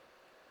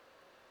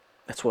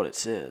that's what it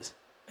says,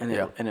 and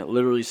it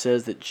literally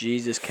says that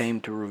Jesus came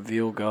to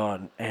reveal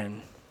God,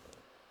 and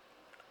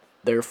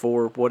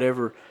therefore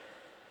whatever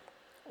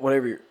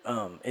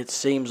it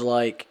seems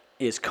like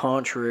is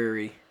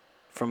contrary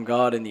from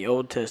God in the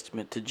Old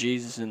Testament to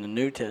Jesus in the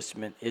New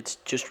Testament. It's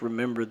just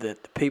remember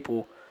that the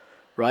people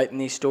writing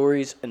these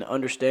stories and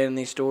understanding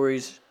these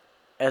stories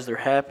as they're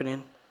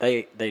happening,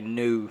 they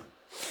knew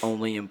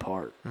only in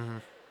part,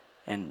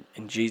 and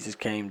Jesus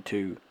came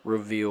to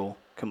reveal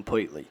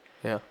completely.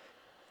 Yeah.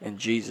 And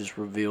Jesus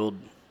revealed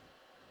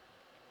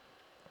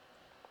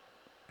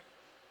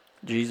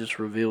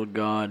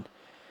God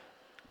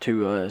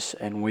to us,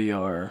 and we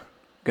are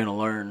going to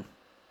learn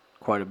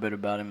quite a bit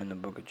about him in the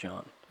book of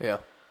John. Yeah.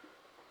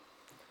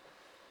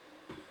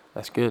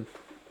 That's good.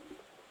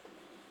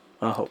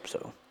 I hope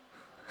so.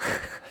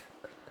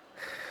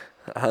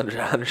 I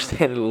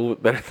understand it a little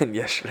bit better than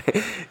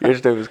yesterday.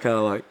 Yesterday was kind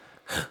of like,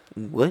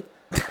 what?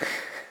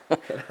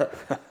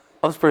 I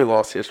was pretty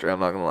lost yesterday, I'm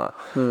not going to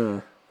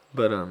lie.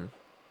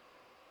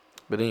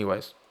 But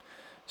anyways,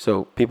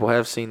 so people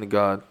have seen the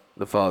God,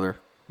 the Father,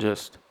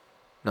 just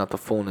not the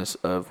fullness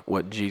of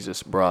what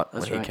Jesus brought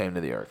when he came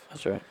to the earth.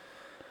 That's right.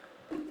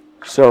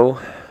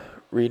 So,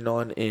 reading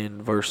on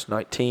in verse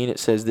 19, it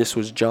says, "This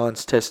was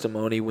John's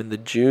testimony when the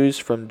Jews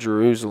from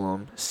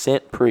Jerusalem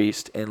sent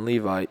priests and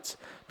Levites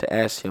to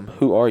ask him,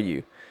 'Who are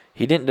you?'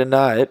 He didn't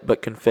deny it,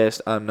 but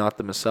confessed, 'I'm not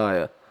the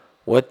Messiah.'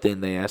 'What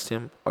then?' they asked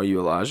him. 'Are you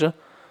Elijah?'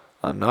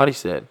 'I'm not,' he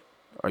said.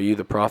 'Are you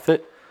the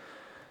prophet?'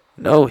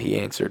 'No,' he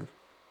answered.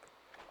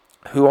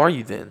 'Who are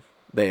you then?'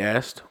 they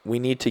asked. 'We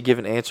need to give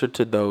an answer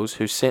to those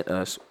who sent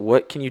us.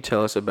 What can you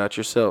tell us about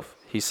yourself?'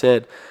 He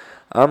said,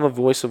 'I'm a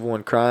voice of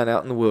one crying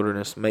out in the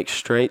wilderness, make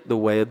straight the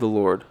way of the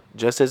Lord,'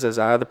 just as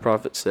Isaiah the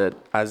prophet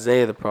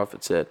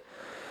said.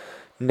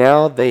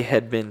 Now they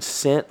had been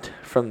sent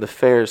from the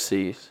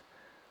Pharisees,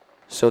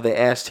 so they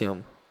asked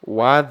him,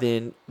 'Why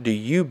then do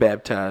you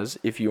baptize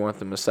if you aren't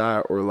the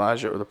Messiah or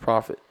Elijah or the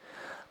prophet?'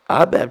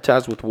 'I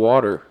baptize with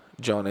water,'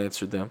 John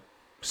answered them.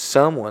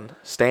 'Someone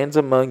stands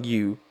among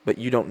you, but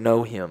you don't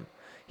know him.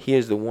 He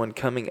is the one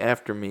coming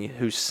after me,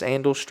 whose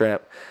sandal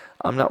strap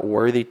I'm not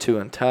worthy to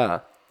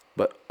untie.'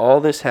 But all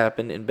this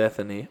happened in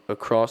Bethany,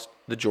 across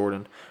the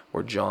Jordan,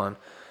 where John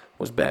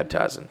was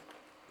baptizing."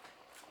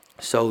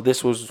 So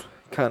this was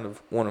kind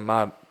of one of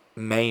my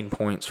main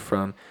points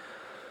from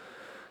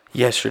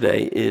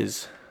yesterday,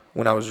 is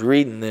when I was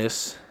reading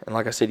this, and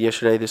like I said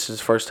yesterday, this is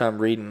the first time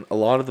reading a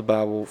lot of the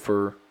Bible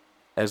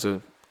as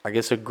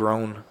a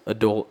grown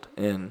adult,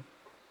 and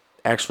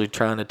actually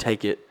trying to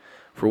take it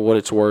for what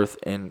it's worth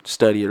and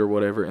study it or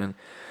whatever. And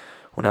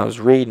when I was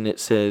reading, it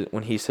said,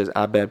 when he says,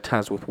 "I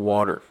baptize with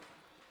water."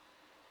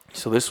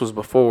 So this was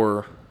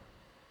before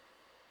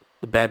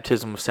the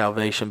baptism of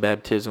salvation,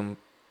 baptism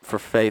for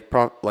faith,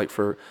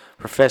 for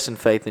professing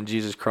faith in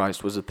Jesus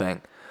Christ was a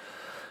thing.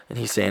 And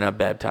he's saying, "I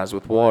baptize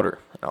with water."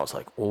 And I was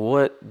like, well,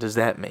 what does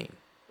that mean?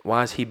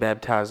 Why is he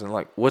baptizing?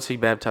 What's he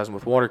baptizing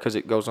with water? Because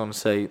it goes on to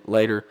say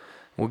later,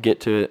 we'll get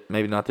to it,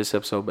 maybe not this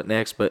episode, but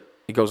next, but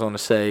it goes on to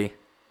say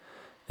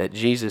that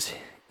Jesus,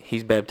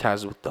 he's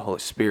baptized with the Holy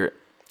Spirit.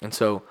 And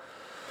so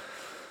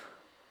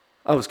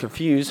I was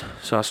confused,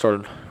 so I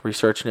started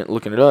researching it,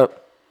 looking it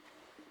up.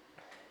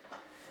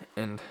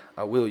 And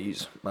I will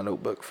use my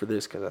notebook for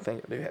this because I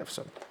think I do have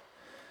some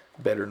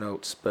better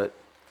notes. But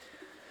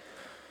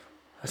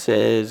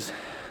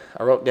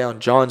I wrote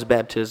down, John's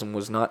baptism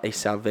was not a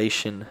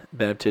salvation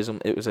baptism.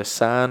 It was a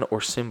sign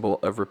or symbol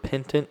of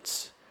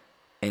repentance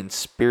and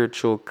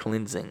spiritual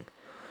cleansing.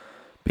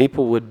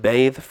 People would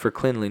bathe for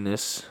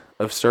cleanliness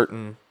of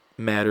certain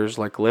matters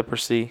like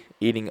leprosy,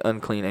 eating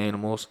unclean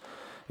animals,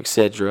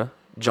 etc.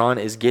 John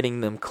is getting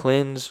them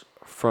cleansed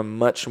from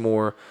much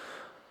more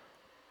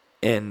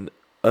and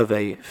of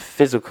a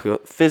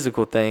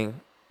physical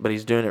thing, but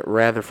he's doing it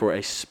rather for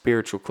a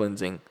spiritual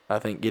cleansing. I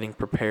think getting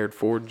prepared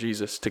for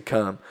Jesus to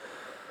come.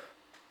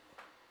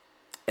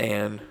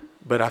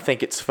 But I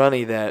think it's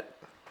funny that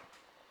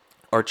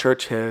our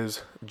church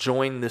has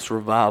joined this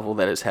revival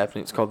that is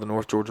happening. It's called the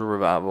North Georgia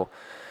Revival.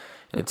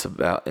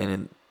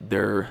 And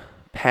their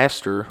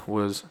pastor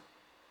was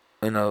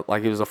it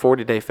was a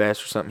 40-day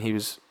fast or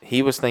something.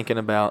 He was thinking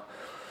about,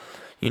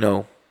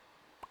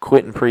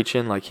 quitting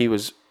preaching. Like he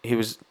was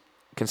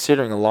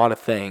considering a lot of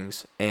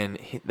things, and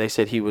they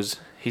said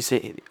he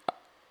said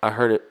I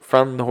heard it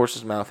from the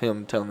horse's mouth,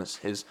 him telling us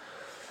his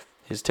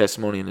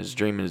testimony and his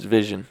dream and his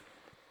vision.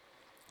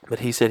 But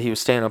he said he was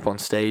standing up on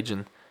stage,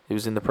 and he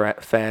was in the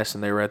fast,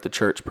 and they were at the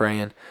church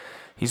praying.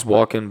 He's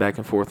walking back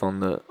and forth on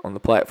the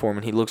platform,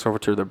 and he looks over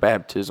to their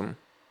baptism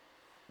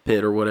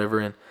pit or whatever,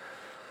 and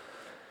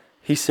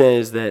he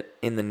says that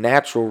in the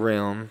natural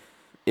realm,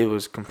 it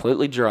was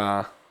completely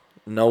dry,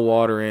 no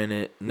water in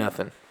it,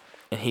 nothing.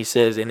 And he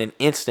says, in an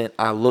instant,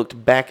 I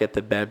looked back at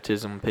the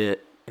baptism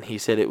pit, and he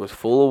said it was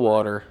full of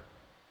water,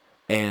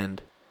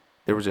 and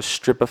there was a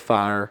strip of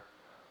fire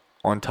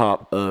on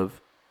top of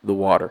the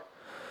water.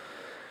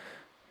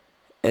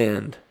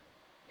 And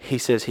he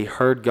says he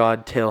heard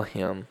God tell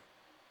him,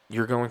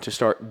 "You're going to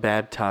start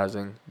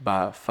baptizing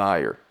by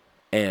fire."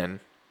 And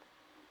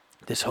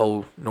this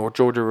whole North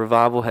Georgia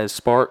revival has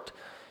sparked,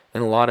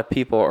 and a lot of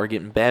people are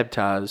getting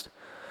baptized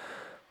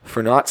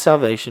for not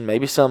salvation,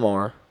 maybe some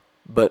are,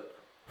 but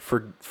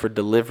for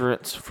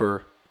deliverance,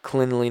 for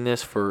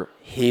cleanliness, for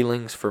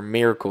healings, for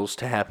miracles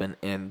to happen.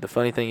 And the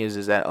funny thing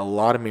is that a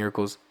lot of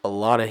miracles, a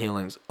lot of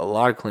healings, a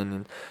lot of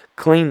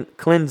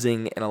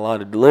cleansing, and a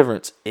lot of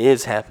deliverance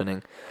is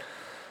happening.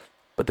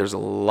 But there's a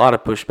lot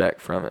of pushback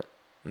from it.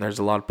 And there's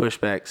a lot of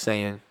pushback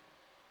saying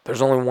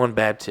there's only one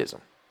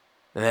baptism.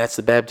 And that's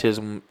the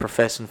baptism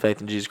professing faith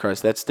in Jesus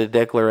Christ. That's the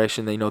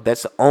declaration that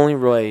that's the only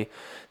way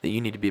that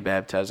you need to be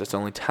baptized. That's the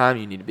only time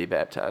you need to be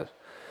baptized.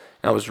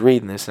 And I was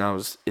reading this,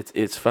 and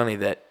it's funny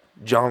that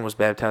John was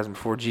baptizing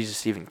before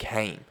Jesus even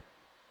came.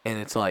 And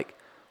it's like,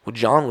 well,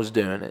 John was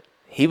doing it.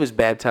 He was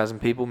baptizing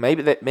people.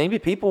 Maybe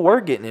people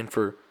were getting in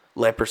for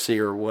leprosy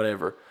or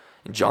whatever.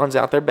 And John's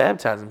out there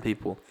baptizing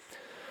people.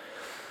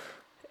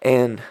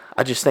 And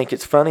I just think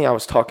it's funny. I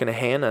was talking to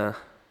Hannah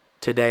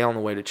today on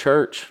the way to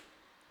church.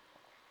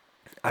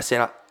 I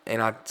said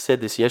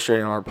this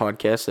yesterday on our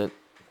podcast that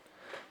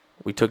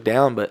we took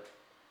down, but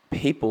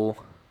people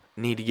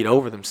need to get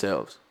over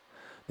themselves.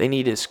 They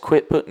need to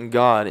quit putting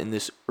God in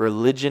this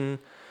religion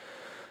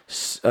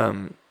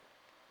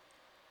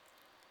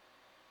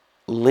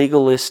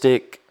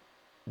legalistic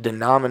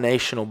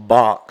denominational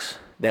box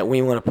that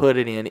we want to put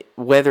it in,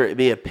 whether it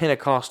be a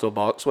Pentecostal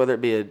box, whether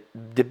it be a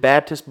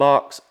Baptist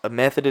box, a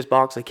Methodist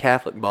box, a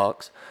Catholic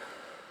box.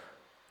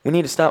 We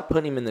need to stop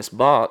putting him in this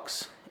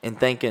box and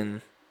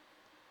thinking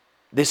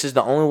this is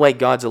the only way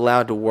God's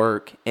allowed to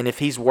work. And if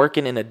he's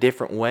working in a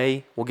different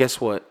way, well,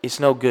 guess what? It's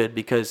no good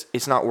because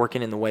it's not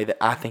working in the way that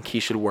I think he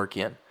should work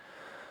in.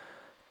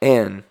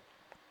 And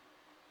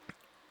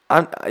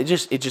it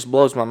just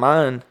blows my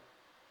mind.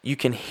 You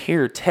can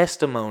hear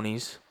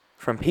testimonies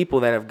from people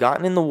that have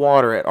gotten in the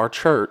water at our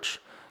church,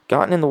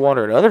 gotten in the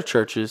water at other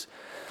churches,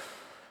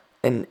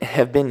 and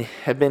have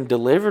been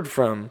delivered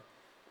from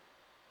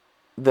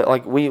that.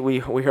 Like we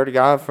heard a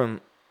guy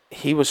from,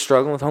 he was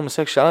struggling with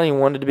homosexuality and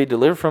wanted to be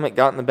delivered from it,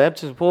 got in the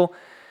baptism pool,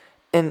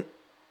 and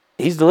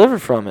he's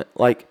delivered from it.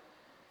 Like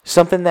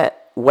something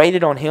that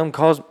weighted on him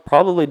caused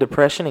probably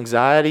depression,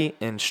 anxiety,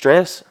 and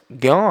stress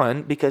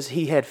gone because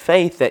he had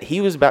faith that he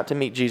was about to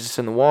meet Jesus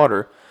in the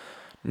water,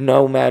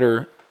 no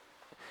matter.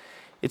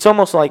 It's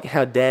almost like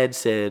how Dad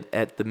said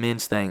at the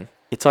men's thing.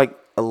 It's like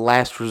a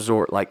last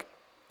resort. Like,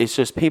 it's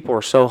just people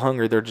are so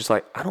hungry, they're just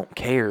like, I don't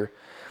care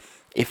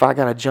if I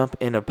got to jump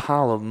in a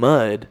pile of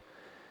mud.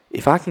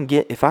 If I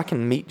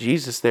can meet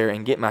Jesus there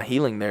and get my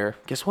healing there,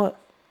 guess what?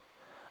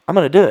 I'm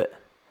going to do it.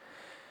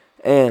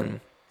 And,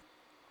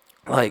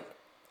 like,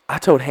 I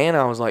told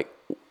Hannah, I was like,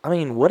 I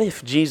mean, what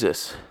if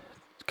Jesus,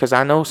 because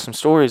I know some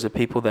stories of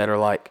people that are,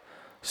 like,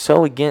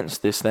 so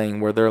against this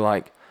thing where they're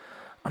like,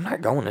 I'm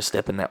not going to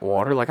step in that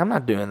water. Like, I'm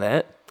not doing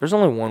that. There's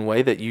only one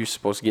way that you're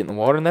supposed to get in the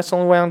water, and that's the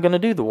only way I'm going to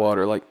do the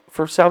water, like,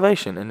 for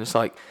salvation. And it's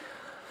like,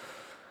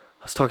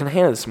 I was talking to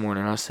Hannah this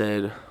morning, and I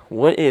said,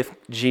 what if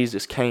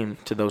Jesus came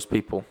to those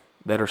people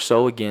that are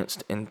so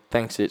against and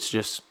thinks it's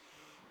just,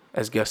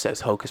 as Gus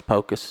says, hocus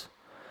pocus?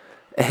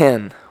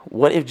 And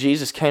what if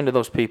Jesus came to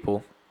those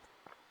people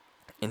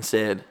and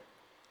said,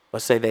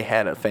 let's say they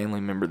had a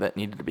family member that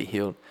needed to be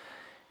healed,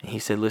 and he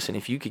said, listen,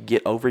 if you could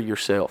get over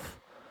yourself,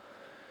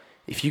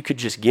 if you could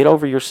just get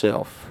over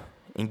yourself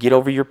and get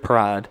over your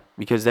pride,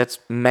 because that's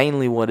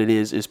mainly what it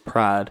is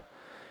pride,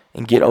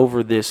 and get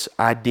over this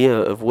idea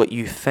of what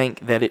you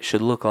think that it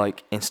should look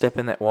like and step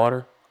in that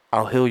water,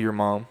 I'll heal your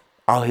mom,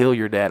 I'll heal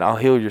your dad, I'll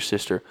heal your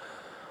sister.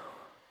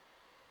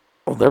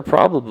 Well, they're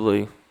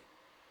probably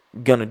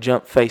going to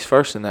jump face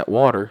first in that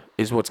water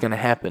is what's going to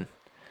happen.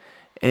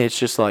 And it's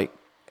just like,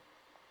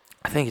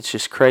 I think it's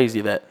just crazy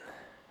that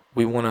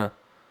we want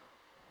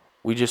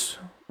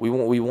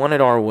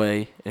it our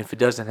way, and if it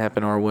doesn't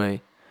happen our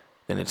way,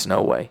 then it's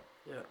no way.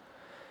 Yeah.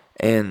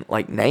 And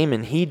like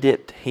Naaman, he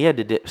had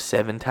to dip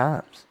 7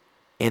 times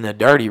in a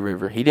dirty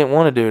river. He didn't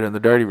want to do it in the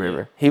dirty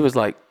river. He was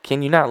like,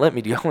 can you not let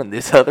me go in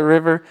this other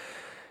river?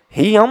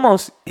 He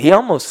almost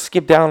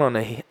skipped out on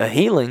a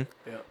healing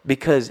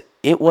because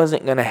it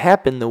wasn't going to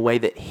happen the way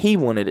that he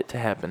wanted it to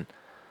happen.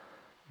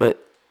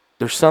 But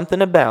there's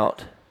something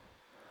about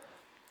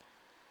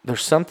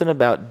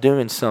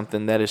doing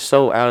something that is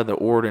so out of the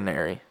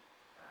ordinary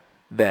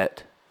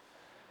that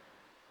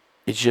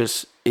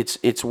it's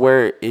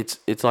where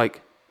it's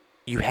like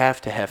you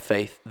have to have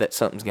faith that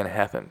something's going to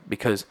happen,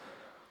 because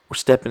we're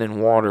stepping in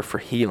water for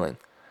healing,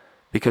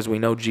 because we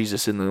know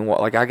Jesus in the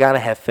water. Like, I got to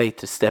have faith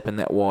to step in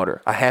that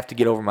water. I have to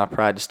get over my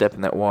pride to step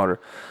in that water.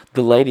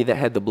 The lady that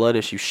had the blood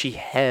issue, she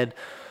had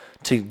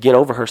to get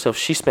over herself.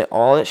 She spent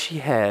all that she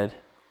had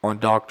on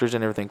doctors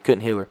and everything,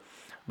 couldn't heal her.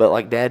 But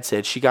like Dad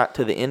said, she got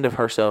to the end of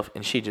herself,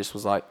 and she just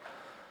was like,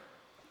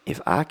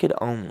 if I could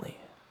only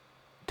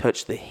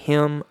touch the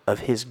hem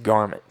of his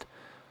garment.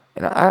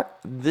 And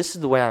this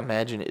is the way I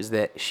imagine it, is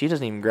that she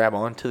doesn't even grab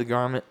onto the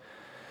garment.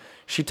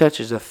 She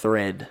touches a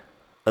thread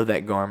of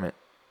that garment.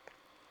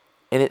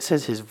 And it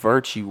says his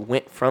virtue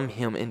went from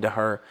him into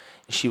her,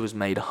 and she was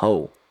made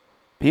whole.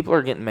 People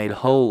are getting made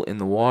whole in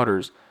the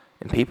waters,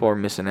 and people are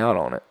missing out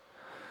on it.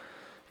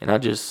 And I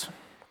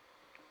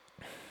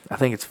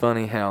think it's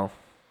funny how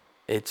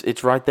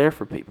it's right there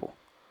for people.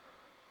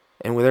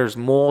 And there's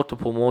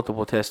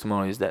multiple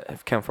testimonies that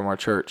have come from our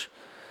church.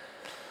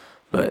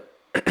 But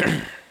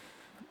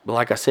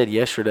like I said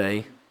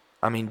yesterday,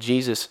 I mean,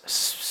 Jesus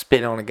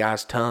spit on a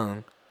guy's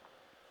tongue.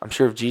 I'm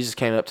sure if Jesus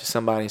came up to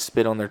somebody and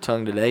spit on their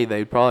tongue today,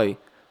 they'd probably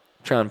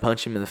try and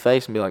punch him in the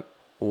face and be like,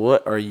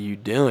 what are you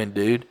doing,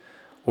 dude?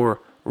 Or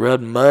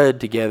rub mud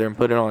together and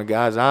put it on a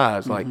guy's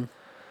eyes. Mm-hmm. Like,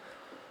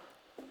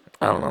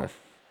 I don't know.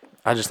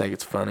 I just think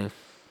it's funny.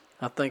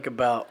 I think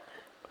about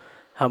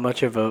how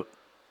much of a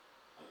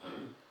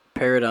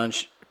paradigm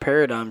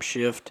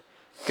shift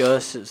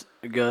Gus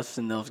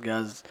and those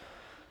guys,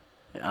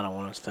 I don't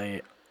want to say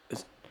it.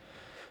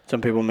 Some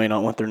people may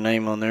not want their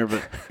name on there,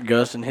 but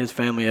Gus and his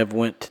family have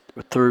went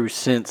through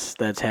since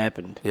that's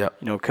happened. Yeah.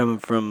 You know, coming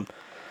from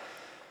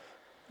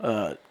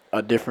a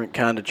different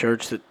kind of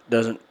church that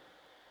doesn't,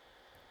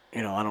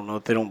 you know, I don't know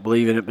if they don't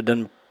believe in it, but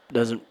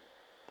doesn't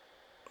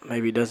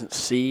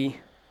see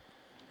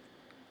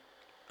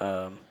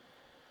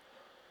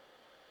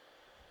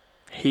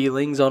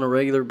healings on a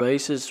regular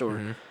basis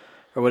or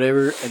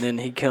whatever, and then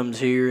he comes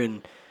here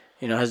and,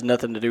 you know, has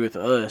nothing to do with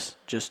us,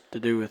 just to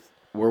do with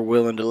we're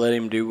willing to let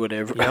him do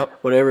whatever Yep.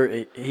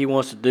 whatever he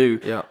wants to do.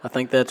 Yeah. I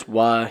think that's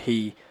why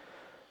he,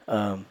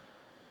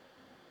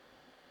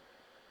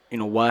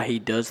 why he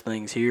does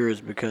things here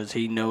is because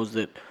he knows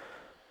that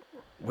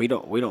we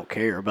don't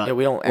care about. Yeah,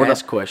 we don't we're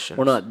ask not, questions.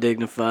 We're not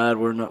dignified.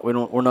 We're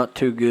not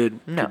too good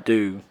No. to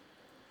do.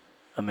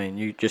 I mean,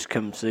 you just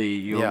come see.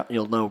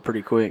 You'll know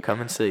pretty quick. Come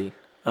and see.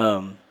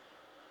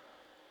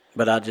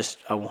 But I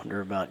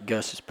wonder about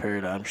Gus's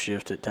paradigm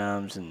shift at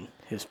times and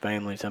his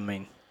families. I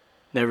mean,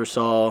 never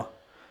saw,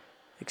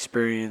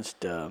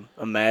 experienced,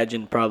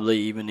 imagined probably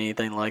even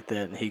anything like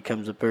that. And he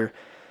comes up there,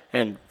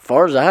 and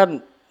far as I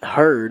hadn't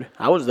heard,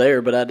 I was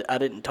there, but I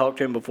didn't talk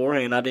to him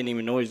beforehand. I didn't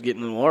even know he was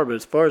getting in the water. But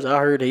as far as I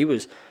heard, he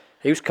was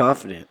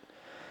confident.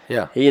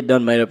 Yeah. He had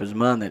done made up his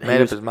mind that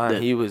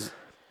He was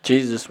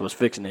Jesus was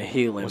fixing to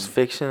heal him.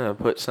 fixing to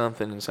put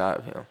something inside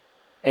of him.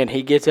 And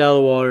he gets out of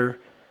the water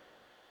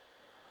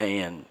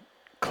and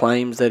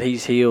claims that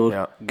he's healed.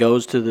 Yeah.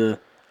 Goes to the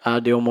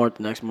Ideal Mart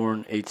the next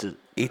morning, eats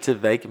a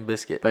bacon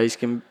biscuit.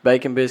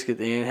 bacon biscuit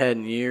that he ain't had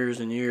in years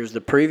and years. The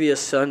previous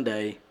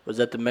Sunday was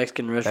at the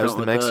Mexican restaurant. That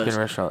was the Mexican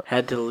restaurant.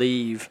 Had to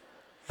leave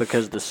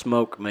because the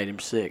smoke made him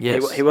sick.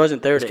 Yes. He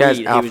wasn't there This to guy's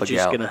eat. He was just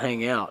alpha-gal. going to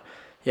hang out.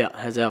 Yeah,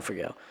 has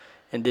alpha-gal.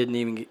 And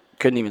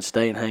couldn't even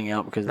stay and hang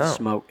out because of the No.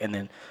 smoke. And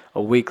then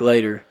a week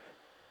later,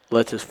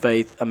 his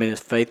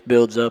faith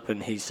builds up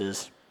and he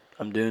says,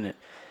 I'm doing it.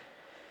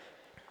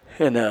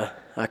 And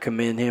I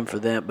commend him for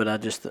that, but I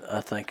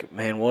think,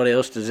 man, what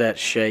else does that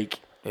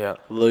shake Yeah.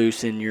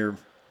 loose in your,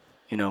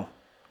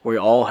 we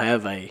all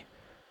have a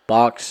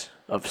box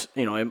of,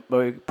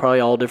 probably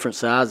all different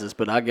sizes,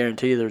 but I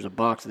guarantee you there's a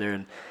box there,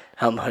 and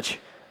how much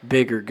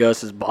bigger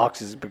Gus's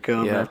boxes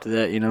become after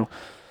that,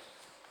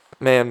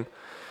 Man,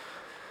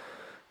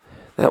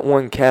 that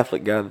one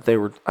Catholic guy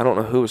that I don't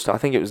know who was, I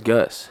think it was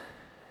Gus.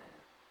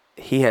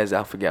 He has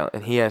alpha-gal,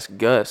 and he asked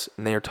Gus,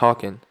 and they were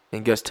talking,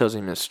 and Gus tells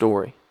him a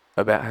story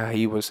about how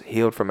he was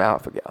healed from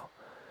alpha-gal.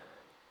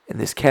 And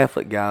this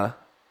Catholic guy,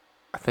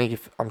 I think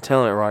if I'm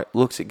telling it right,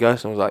 looks at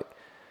Gus and was like,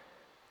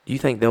 "You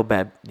think they'll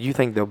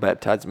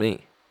baptize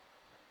me?"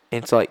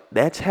 And it's like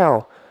that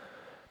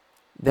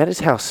is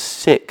how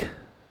sick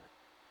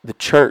the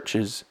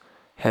churches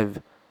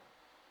have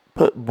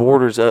put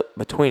borders up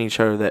between each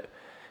other that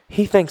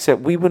he thinks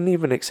that we wouldn't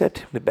even accept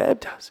him to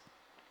baptize.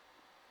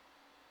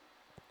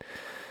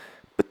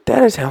 But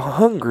that is how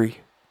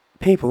hungry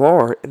people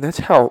are, and that's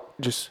how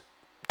just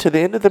to the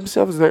end of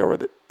themselves they are.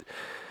 That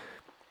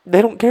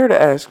they don't care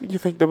to ask, "You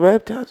think they'll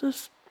baptize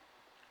us?"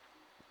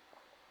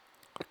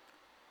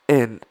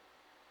 And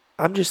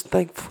I'm just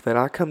thankful that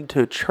I come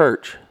to a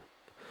church.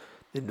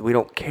 And we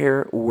don't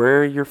care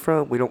where you're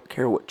from. We don't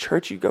care what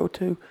church you go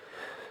to.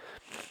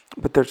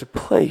 But there's a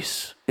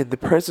place in the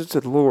presence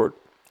of the Lord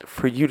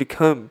for you to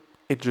come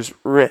and just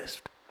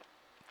rest.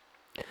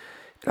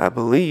 And I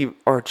believe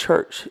our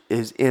church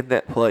is in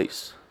that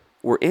place.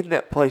 We're in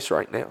that place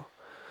right now.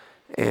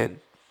 And,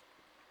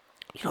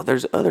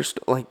 there's other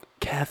stuff like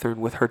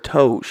Catherine with her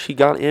toe. She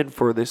got in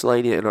for this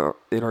lady in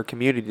our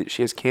community that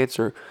she has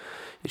cancer.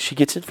 And she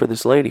gets in for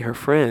this lady, her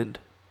friend,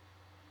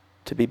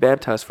 to be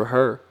baptized for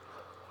her.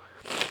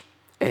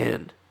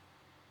 And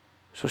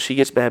so she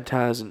gets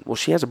baptized, and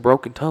she has a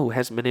broken toe,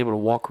 hasn't been able to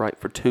walk right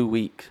for 2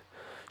 weeks.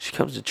 She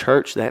comes to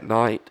church that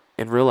night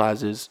and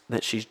realizes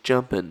that she's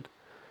jumping.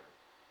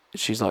 And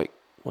she's like,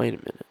 "Wait a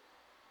minute.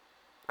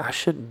 I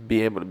shouldn't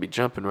be able to be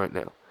jumping right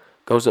now."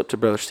 Goes up to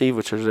Brother Steve,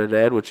 which is their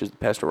dad, which is the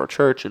pastor of our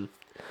church, and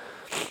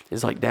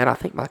is like, "Dad, I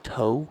think my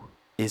toe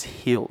is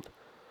healed."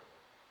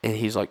 And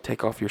he's like,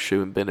 "Take off your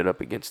shoe and bend it up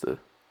against the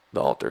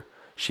altar."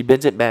 She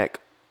bends it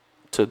back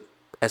to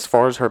as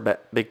far as her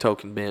big toe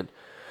can bend.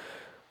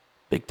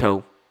 Big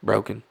toe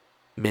broken,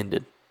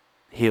 mended,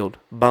 healed,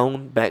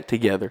 bone back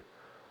together.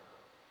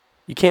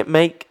 You can't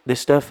make this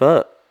stuff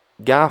up.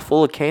 Guy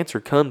full of cancer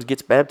comes,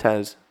 gets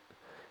baptized.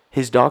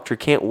 His doctor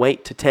can't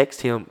wait to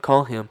text him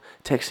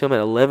at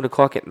 11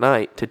 o'clock at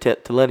night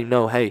to let him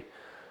know, "Hey,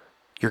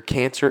 your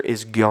cancer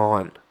is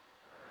gone."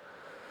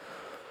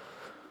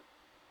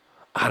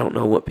 I don't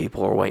know what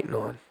people are waiting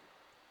on.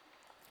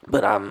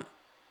 But I'm,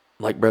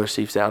 like Brother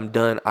Steve said, I'm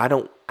done. I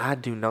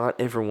do not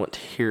ever want to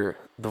hear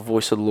the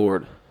voice of the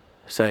Lord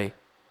say,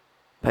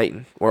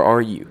 "Peyton, where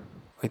are you?"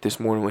 Like this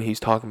morning when he's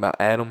talking about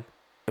Adam,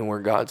 and where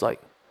God's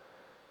like,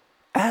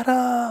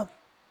 "Adam,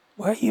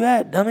 where are you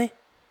at, dummy?"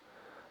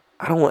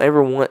 I don't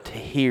ever want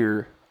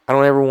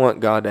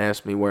God to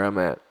ask me where I'm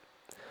at.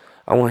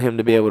 I want him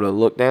to be able to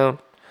look down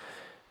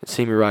and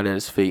see me right at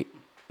his feet.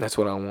 That's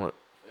what I want.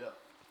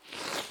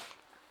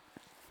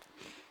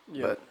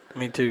 Yeah. But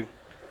me too.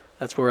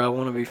 That's where I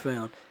want to be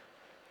found.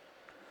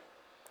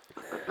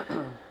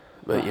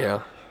 But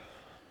yeah,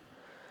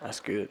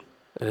 that's good.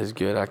 It is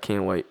good. I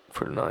can't wait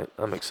for tonight.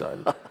 I'm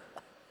excited.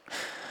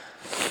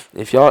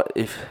 And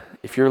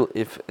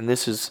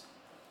this is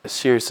as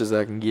serious as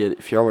I can get,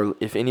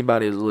 if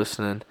anybody is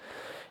listening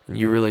and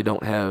you really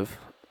don't have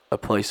a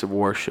place of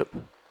worship,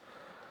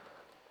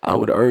 I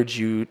would urge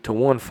you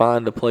to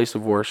find a place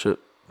of worship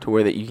to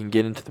where that you can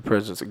get into the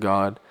presence of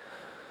God.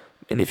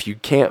 And if you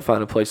can't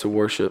find a place of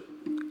worship,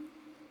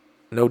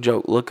 no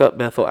joke. Look up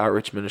Bethel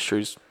Outreach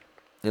Ministries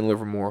in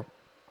Livermore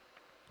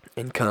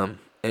and come.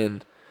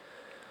 And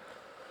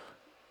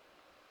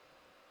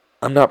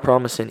I'm not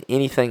promising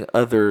anything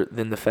other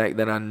than the fact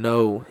that I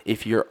know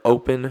if you're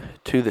open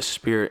to the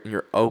Spirit and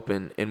you're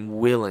open and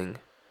willing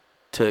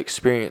to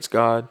experience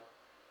God,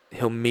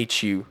 He'll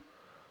meet you.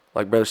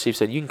 Like Brother Steve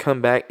said, you can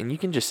come back and you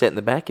can just sit in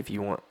the back if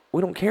you want.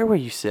 We don't care where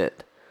you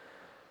sit.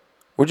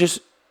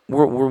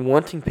 We're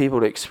wanting people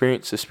to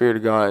experience the Spirit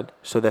of God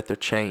so that they're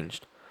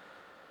changed.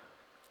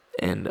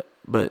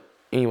 But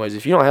anyways,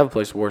 if you don't have a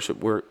place to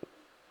worship,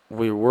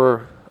 we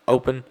were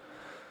open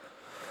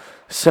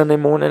Sunday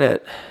morning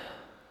at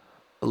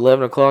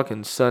 11 o'clock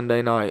and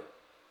Sunday night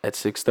at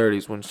 6:30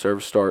 is when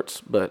service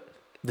starts. But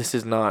this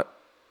is not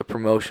a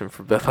promotion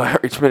for Bethel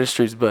Outreach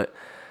Ministries, but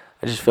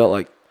I just felt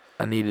like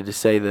I needed to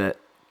say that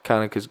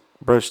kind of because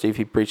Brother Steve,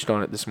 he preached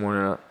on it this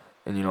morning,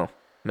 and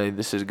maybe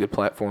this is a good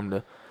platform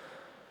to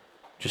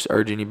just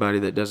urge anybody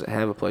that doesn't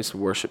have a place of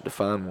worship to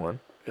find one.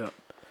 Yeah.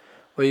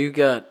 Well, you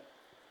got.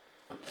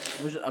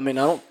 I mean,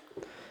 I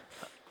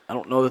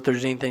don't know that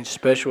there's anything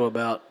special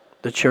about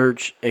the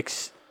church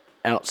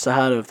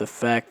outside of the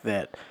fact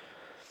that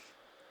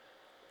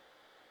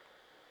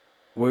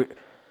we're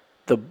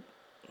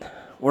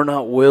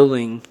not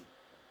willing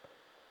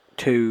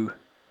to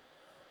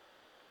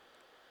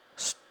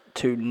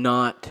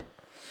not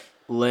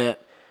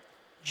let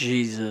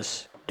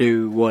Jesus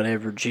do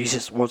whatever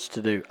Jesus wants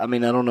to do. I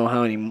mean, I don't know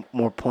how any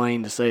more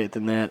plain to say it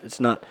than that.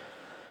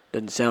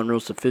 Doesn't sound real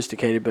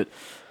sophisticated, but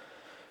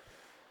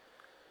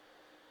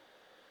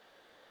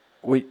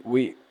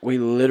we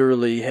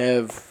literally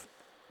have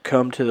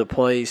come to the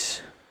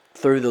place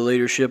through the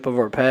leadership of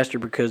our pastor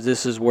because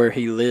this is where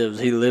he lives.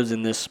 He lives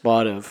in this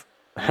spot of,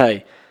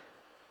 hey,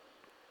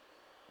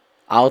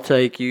 I'll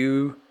take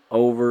you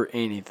over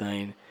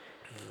anything,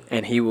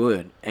 and he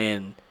would.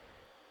 And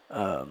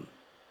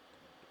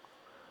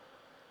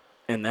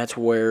that's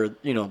where,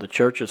 the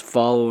church is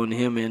following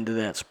him into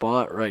that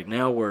spot right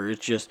now where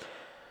it's just,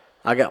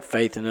 I got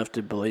faith enough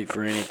to believe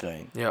for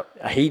anything.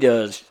 Yep. He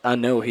does. I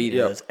know he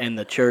Yep. does. And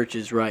the church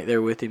is right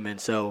there with him.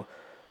 And so,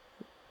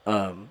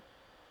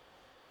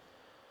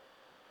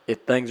 if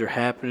things are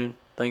happening,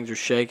 things are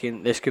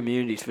shaking, this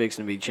community's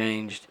fixing to be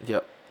changed.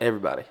 Yep.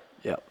 Everybody.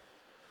 Yep.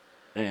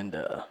 And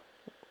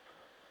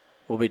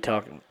we'll be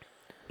talking,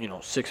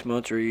 6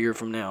 months or a year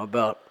from now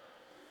about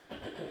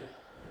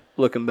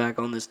looking back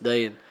on this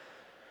day, and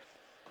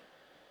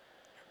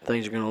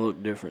things are going to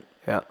look different.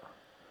 Yeah.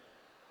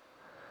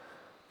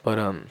 But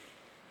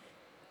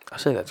I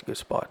say that's a good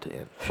spot to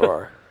end for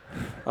our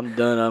I'm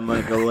done. I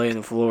might go lay on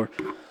the floor.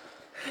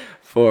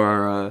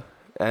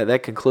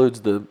 that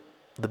concludes the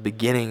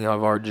beginning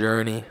of our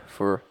journey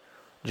for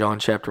John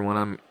chapter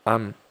 1.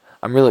 I'm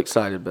really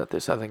excited about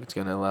this. I think it's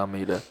going to allow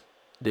me to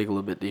dig a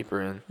little bit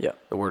deeper in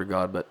the Word of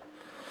God. But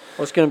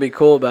what's going to be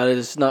cool about it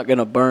is it's not going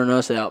to burn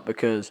us out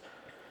because,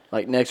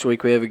 like, next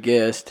week we have a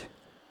guest,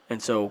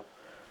 and so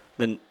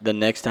the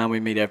next time we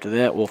meet after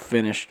that, we'll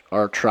finish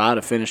or try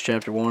to finish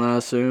chapter 1, I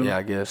assume. Yeah,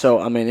 I guess. So,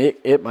 I mean,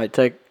 it might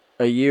take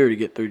a year to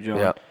get through John.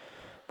 Yeah.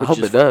 I hope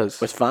it does.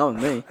 It's fine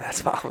with me.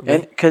 That's fine with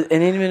me.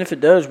 And even if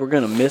it does, we're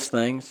going to miss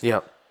things.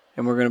 Yeah.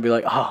 And we're going to be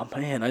like, oh,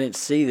 man, I didn't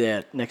see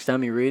that. Next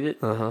time you read it,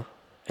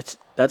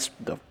 that's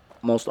the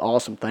most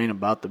awesome thing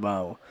about the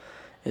Bible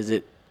is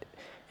it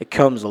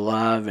comes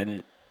alive and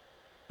it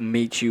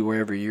meets you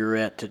wherever you're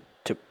at to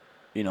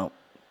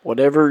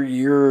whatever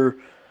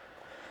you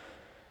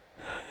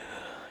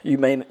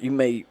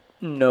may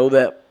know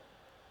that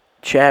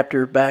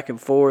chapter back and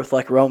forth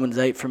like Romans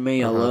 8 for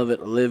me. I love it.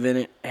 I live in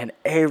it. And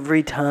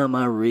every time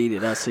I read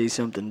it, I see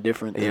something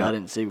different that I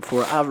didn't see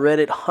before. I've read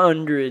it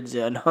hundreds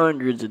and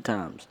hundreds of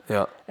times.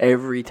 Yeah.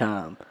 Every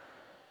time,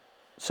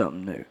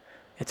 something new.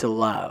 It's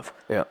alive.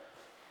 Yeah.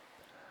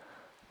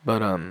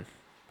 But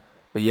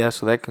yeah,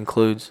 so that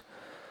concludes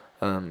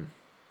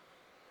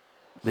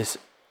this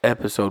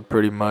episode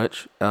pretty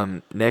much.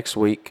 Next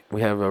week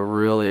we have a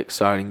really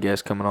exciting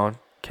guest coming on,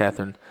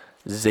 Catherine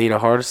Zeta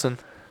Hardison.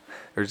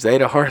 Or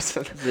Zeta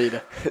Hardison.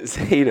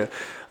 Zeta.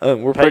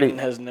 Peyton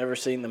has never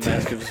seen The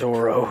Mask of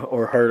Zorro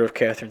or heard of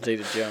Catherine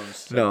Zeta-Jones.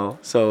 So. No,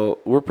 so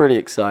we're pretty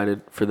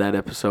excited for that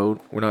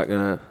episode. We're not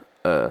going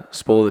to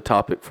spoil the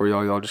topic for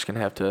y'all. Y'all just going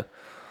to have to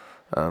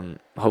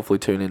hopefully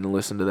tune in and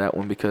listen to that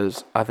one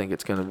because I think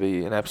it's going to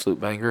be an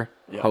absolute banger.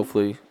 Yeah,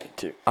 hopefully. me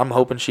too. I'm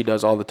hoping she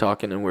does all the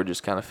talking and we're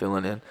just kind of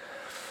filling in.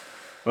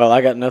 Well,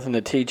 I got nothing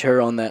to teach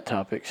her on that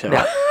topic, so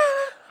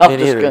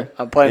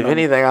I'm planning. If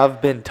anything,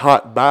 I've been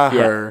taught by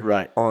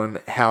her on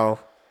how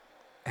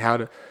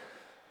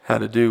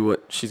to do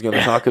what she's going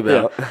to talk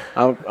about.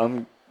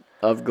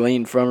 I've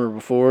gleaned from her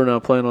before, and I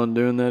plan on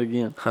doing that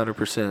again.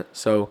 100%.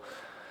 So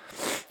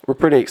we're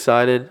pretty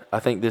excited. I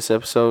think this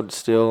episode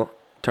still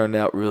turned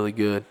out really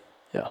good.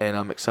 Yeah. And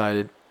I'm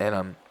excited, and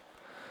I'm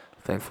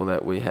thankful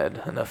that we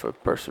had enough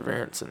of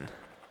perseverance and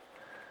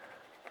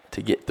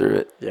to get through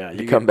it. Yeah.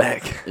 To come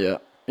back. Yeah.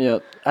 Yeah.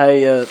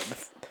 I,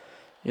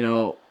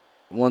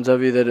 ones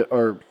of you that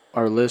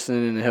are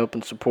listening and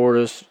helping support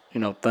us,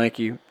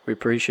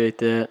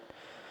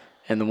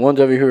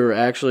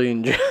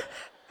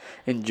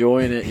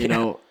 enjoying it.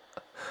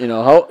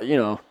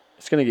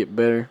 It's gonna get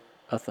better.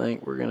 I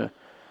think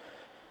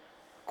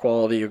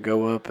quality will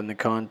go up and the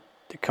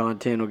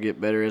content will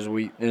get better as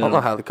we. I don't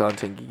know how the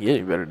content can get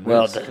any better than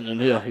Well, this.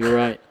 yeah, you're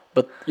right.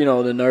 But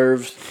the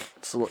nerves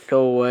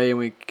go away and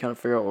we kind of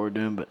figure out what we're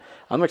doing. But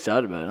I'm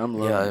excited about it. I'm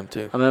loving it. Yeah, I am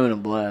too. I'm having a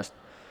blast.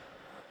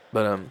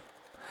 But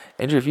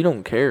Andrew, if you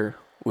don't care,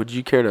 would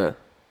you care to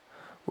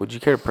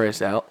pray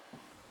us out?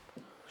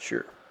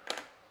 Sure.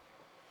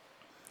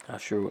 I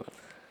sure would.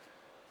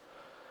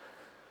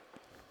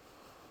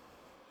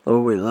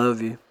 Lord, we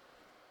love you.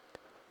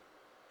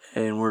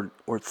 And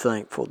we're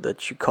thankful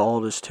that you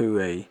called us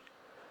to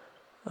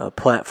a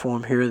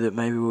platform here that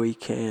maybe we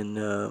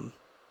can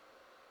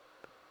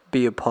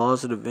be a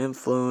positive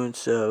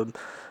influence, a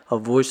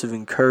voice of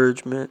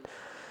encouragement.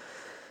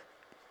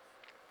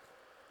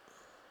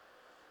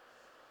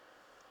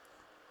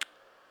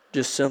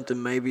 Just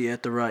something maybe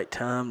at the right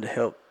time to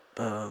help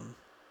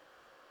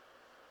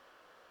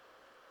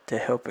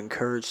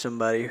encourage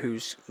somebody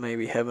who's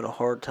maybe having a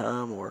hard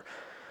time or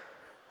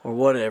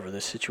whatever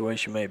the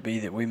situation may be,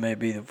 that we may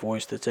be the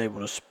voice that's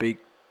able to speak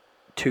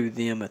to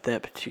them at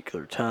that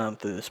particular time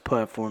through this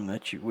platform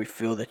that we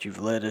feel that you've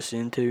led us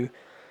into.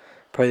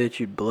 Pray that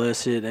you'd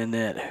bless it and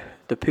that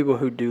the people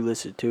who do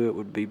listen to it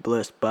would be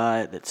blessed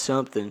by it, that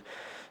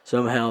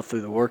somehow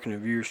through the working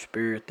of your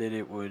Spirit, that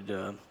it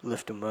would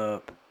lift them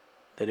up,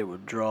 that it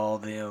would draw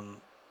them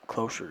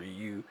closer to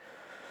you.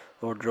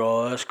 Lord,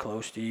 draw us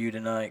close to you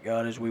tonight,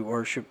 God, as we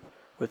worship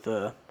with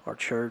our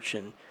church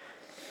and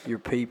your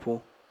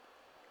people.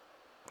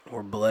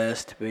 We're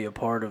blessed to be a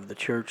part of the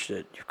church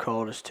that you've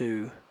called us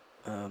to.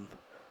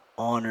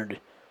 Honored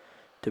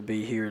to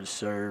be here to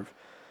serve.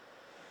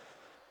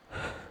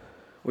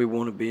 We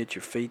want to be at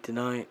your feet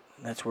tonight.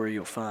 That's where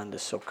you'll find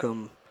us. So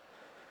come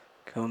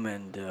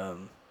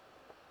and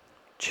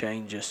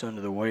change us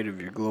under the weight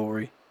of your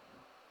glory.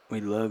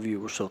 We love you.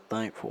 We're so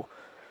thankful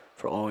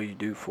for all you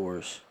do for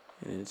us.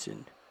 And it's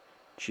in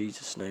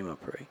Jesus' name I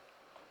pray.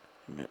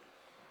 Amen.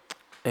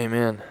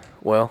 Amen.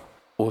 Well,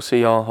 we'll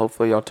see y'all.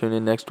 Hopefully y'all tune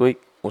in next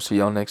week. We'll see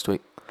y'all next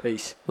week.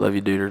 Peace. Love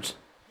you, duders.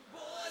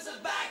 Boys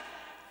are back.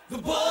 The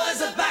boys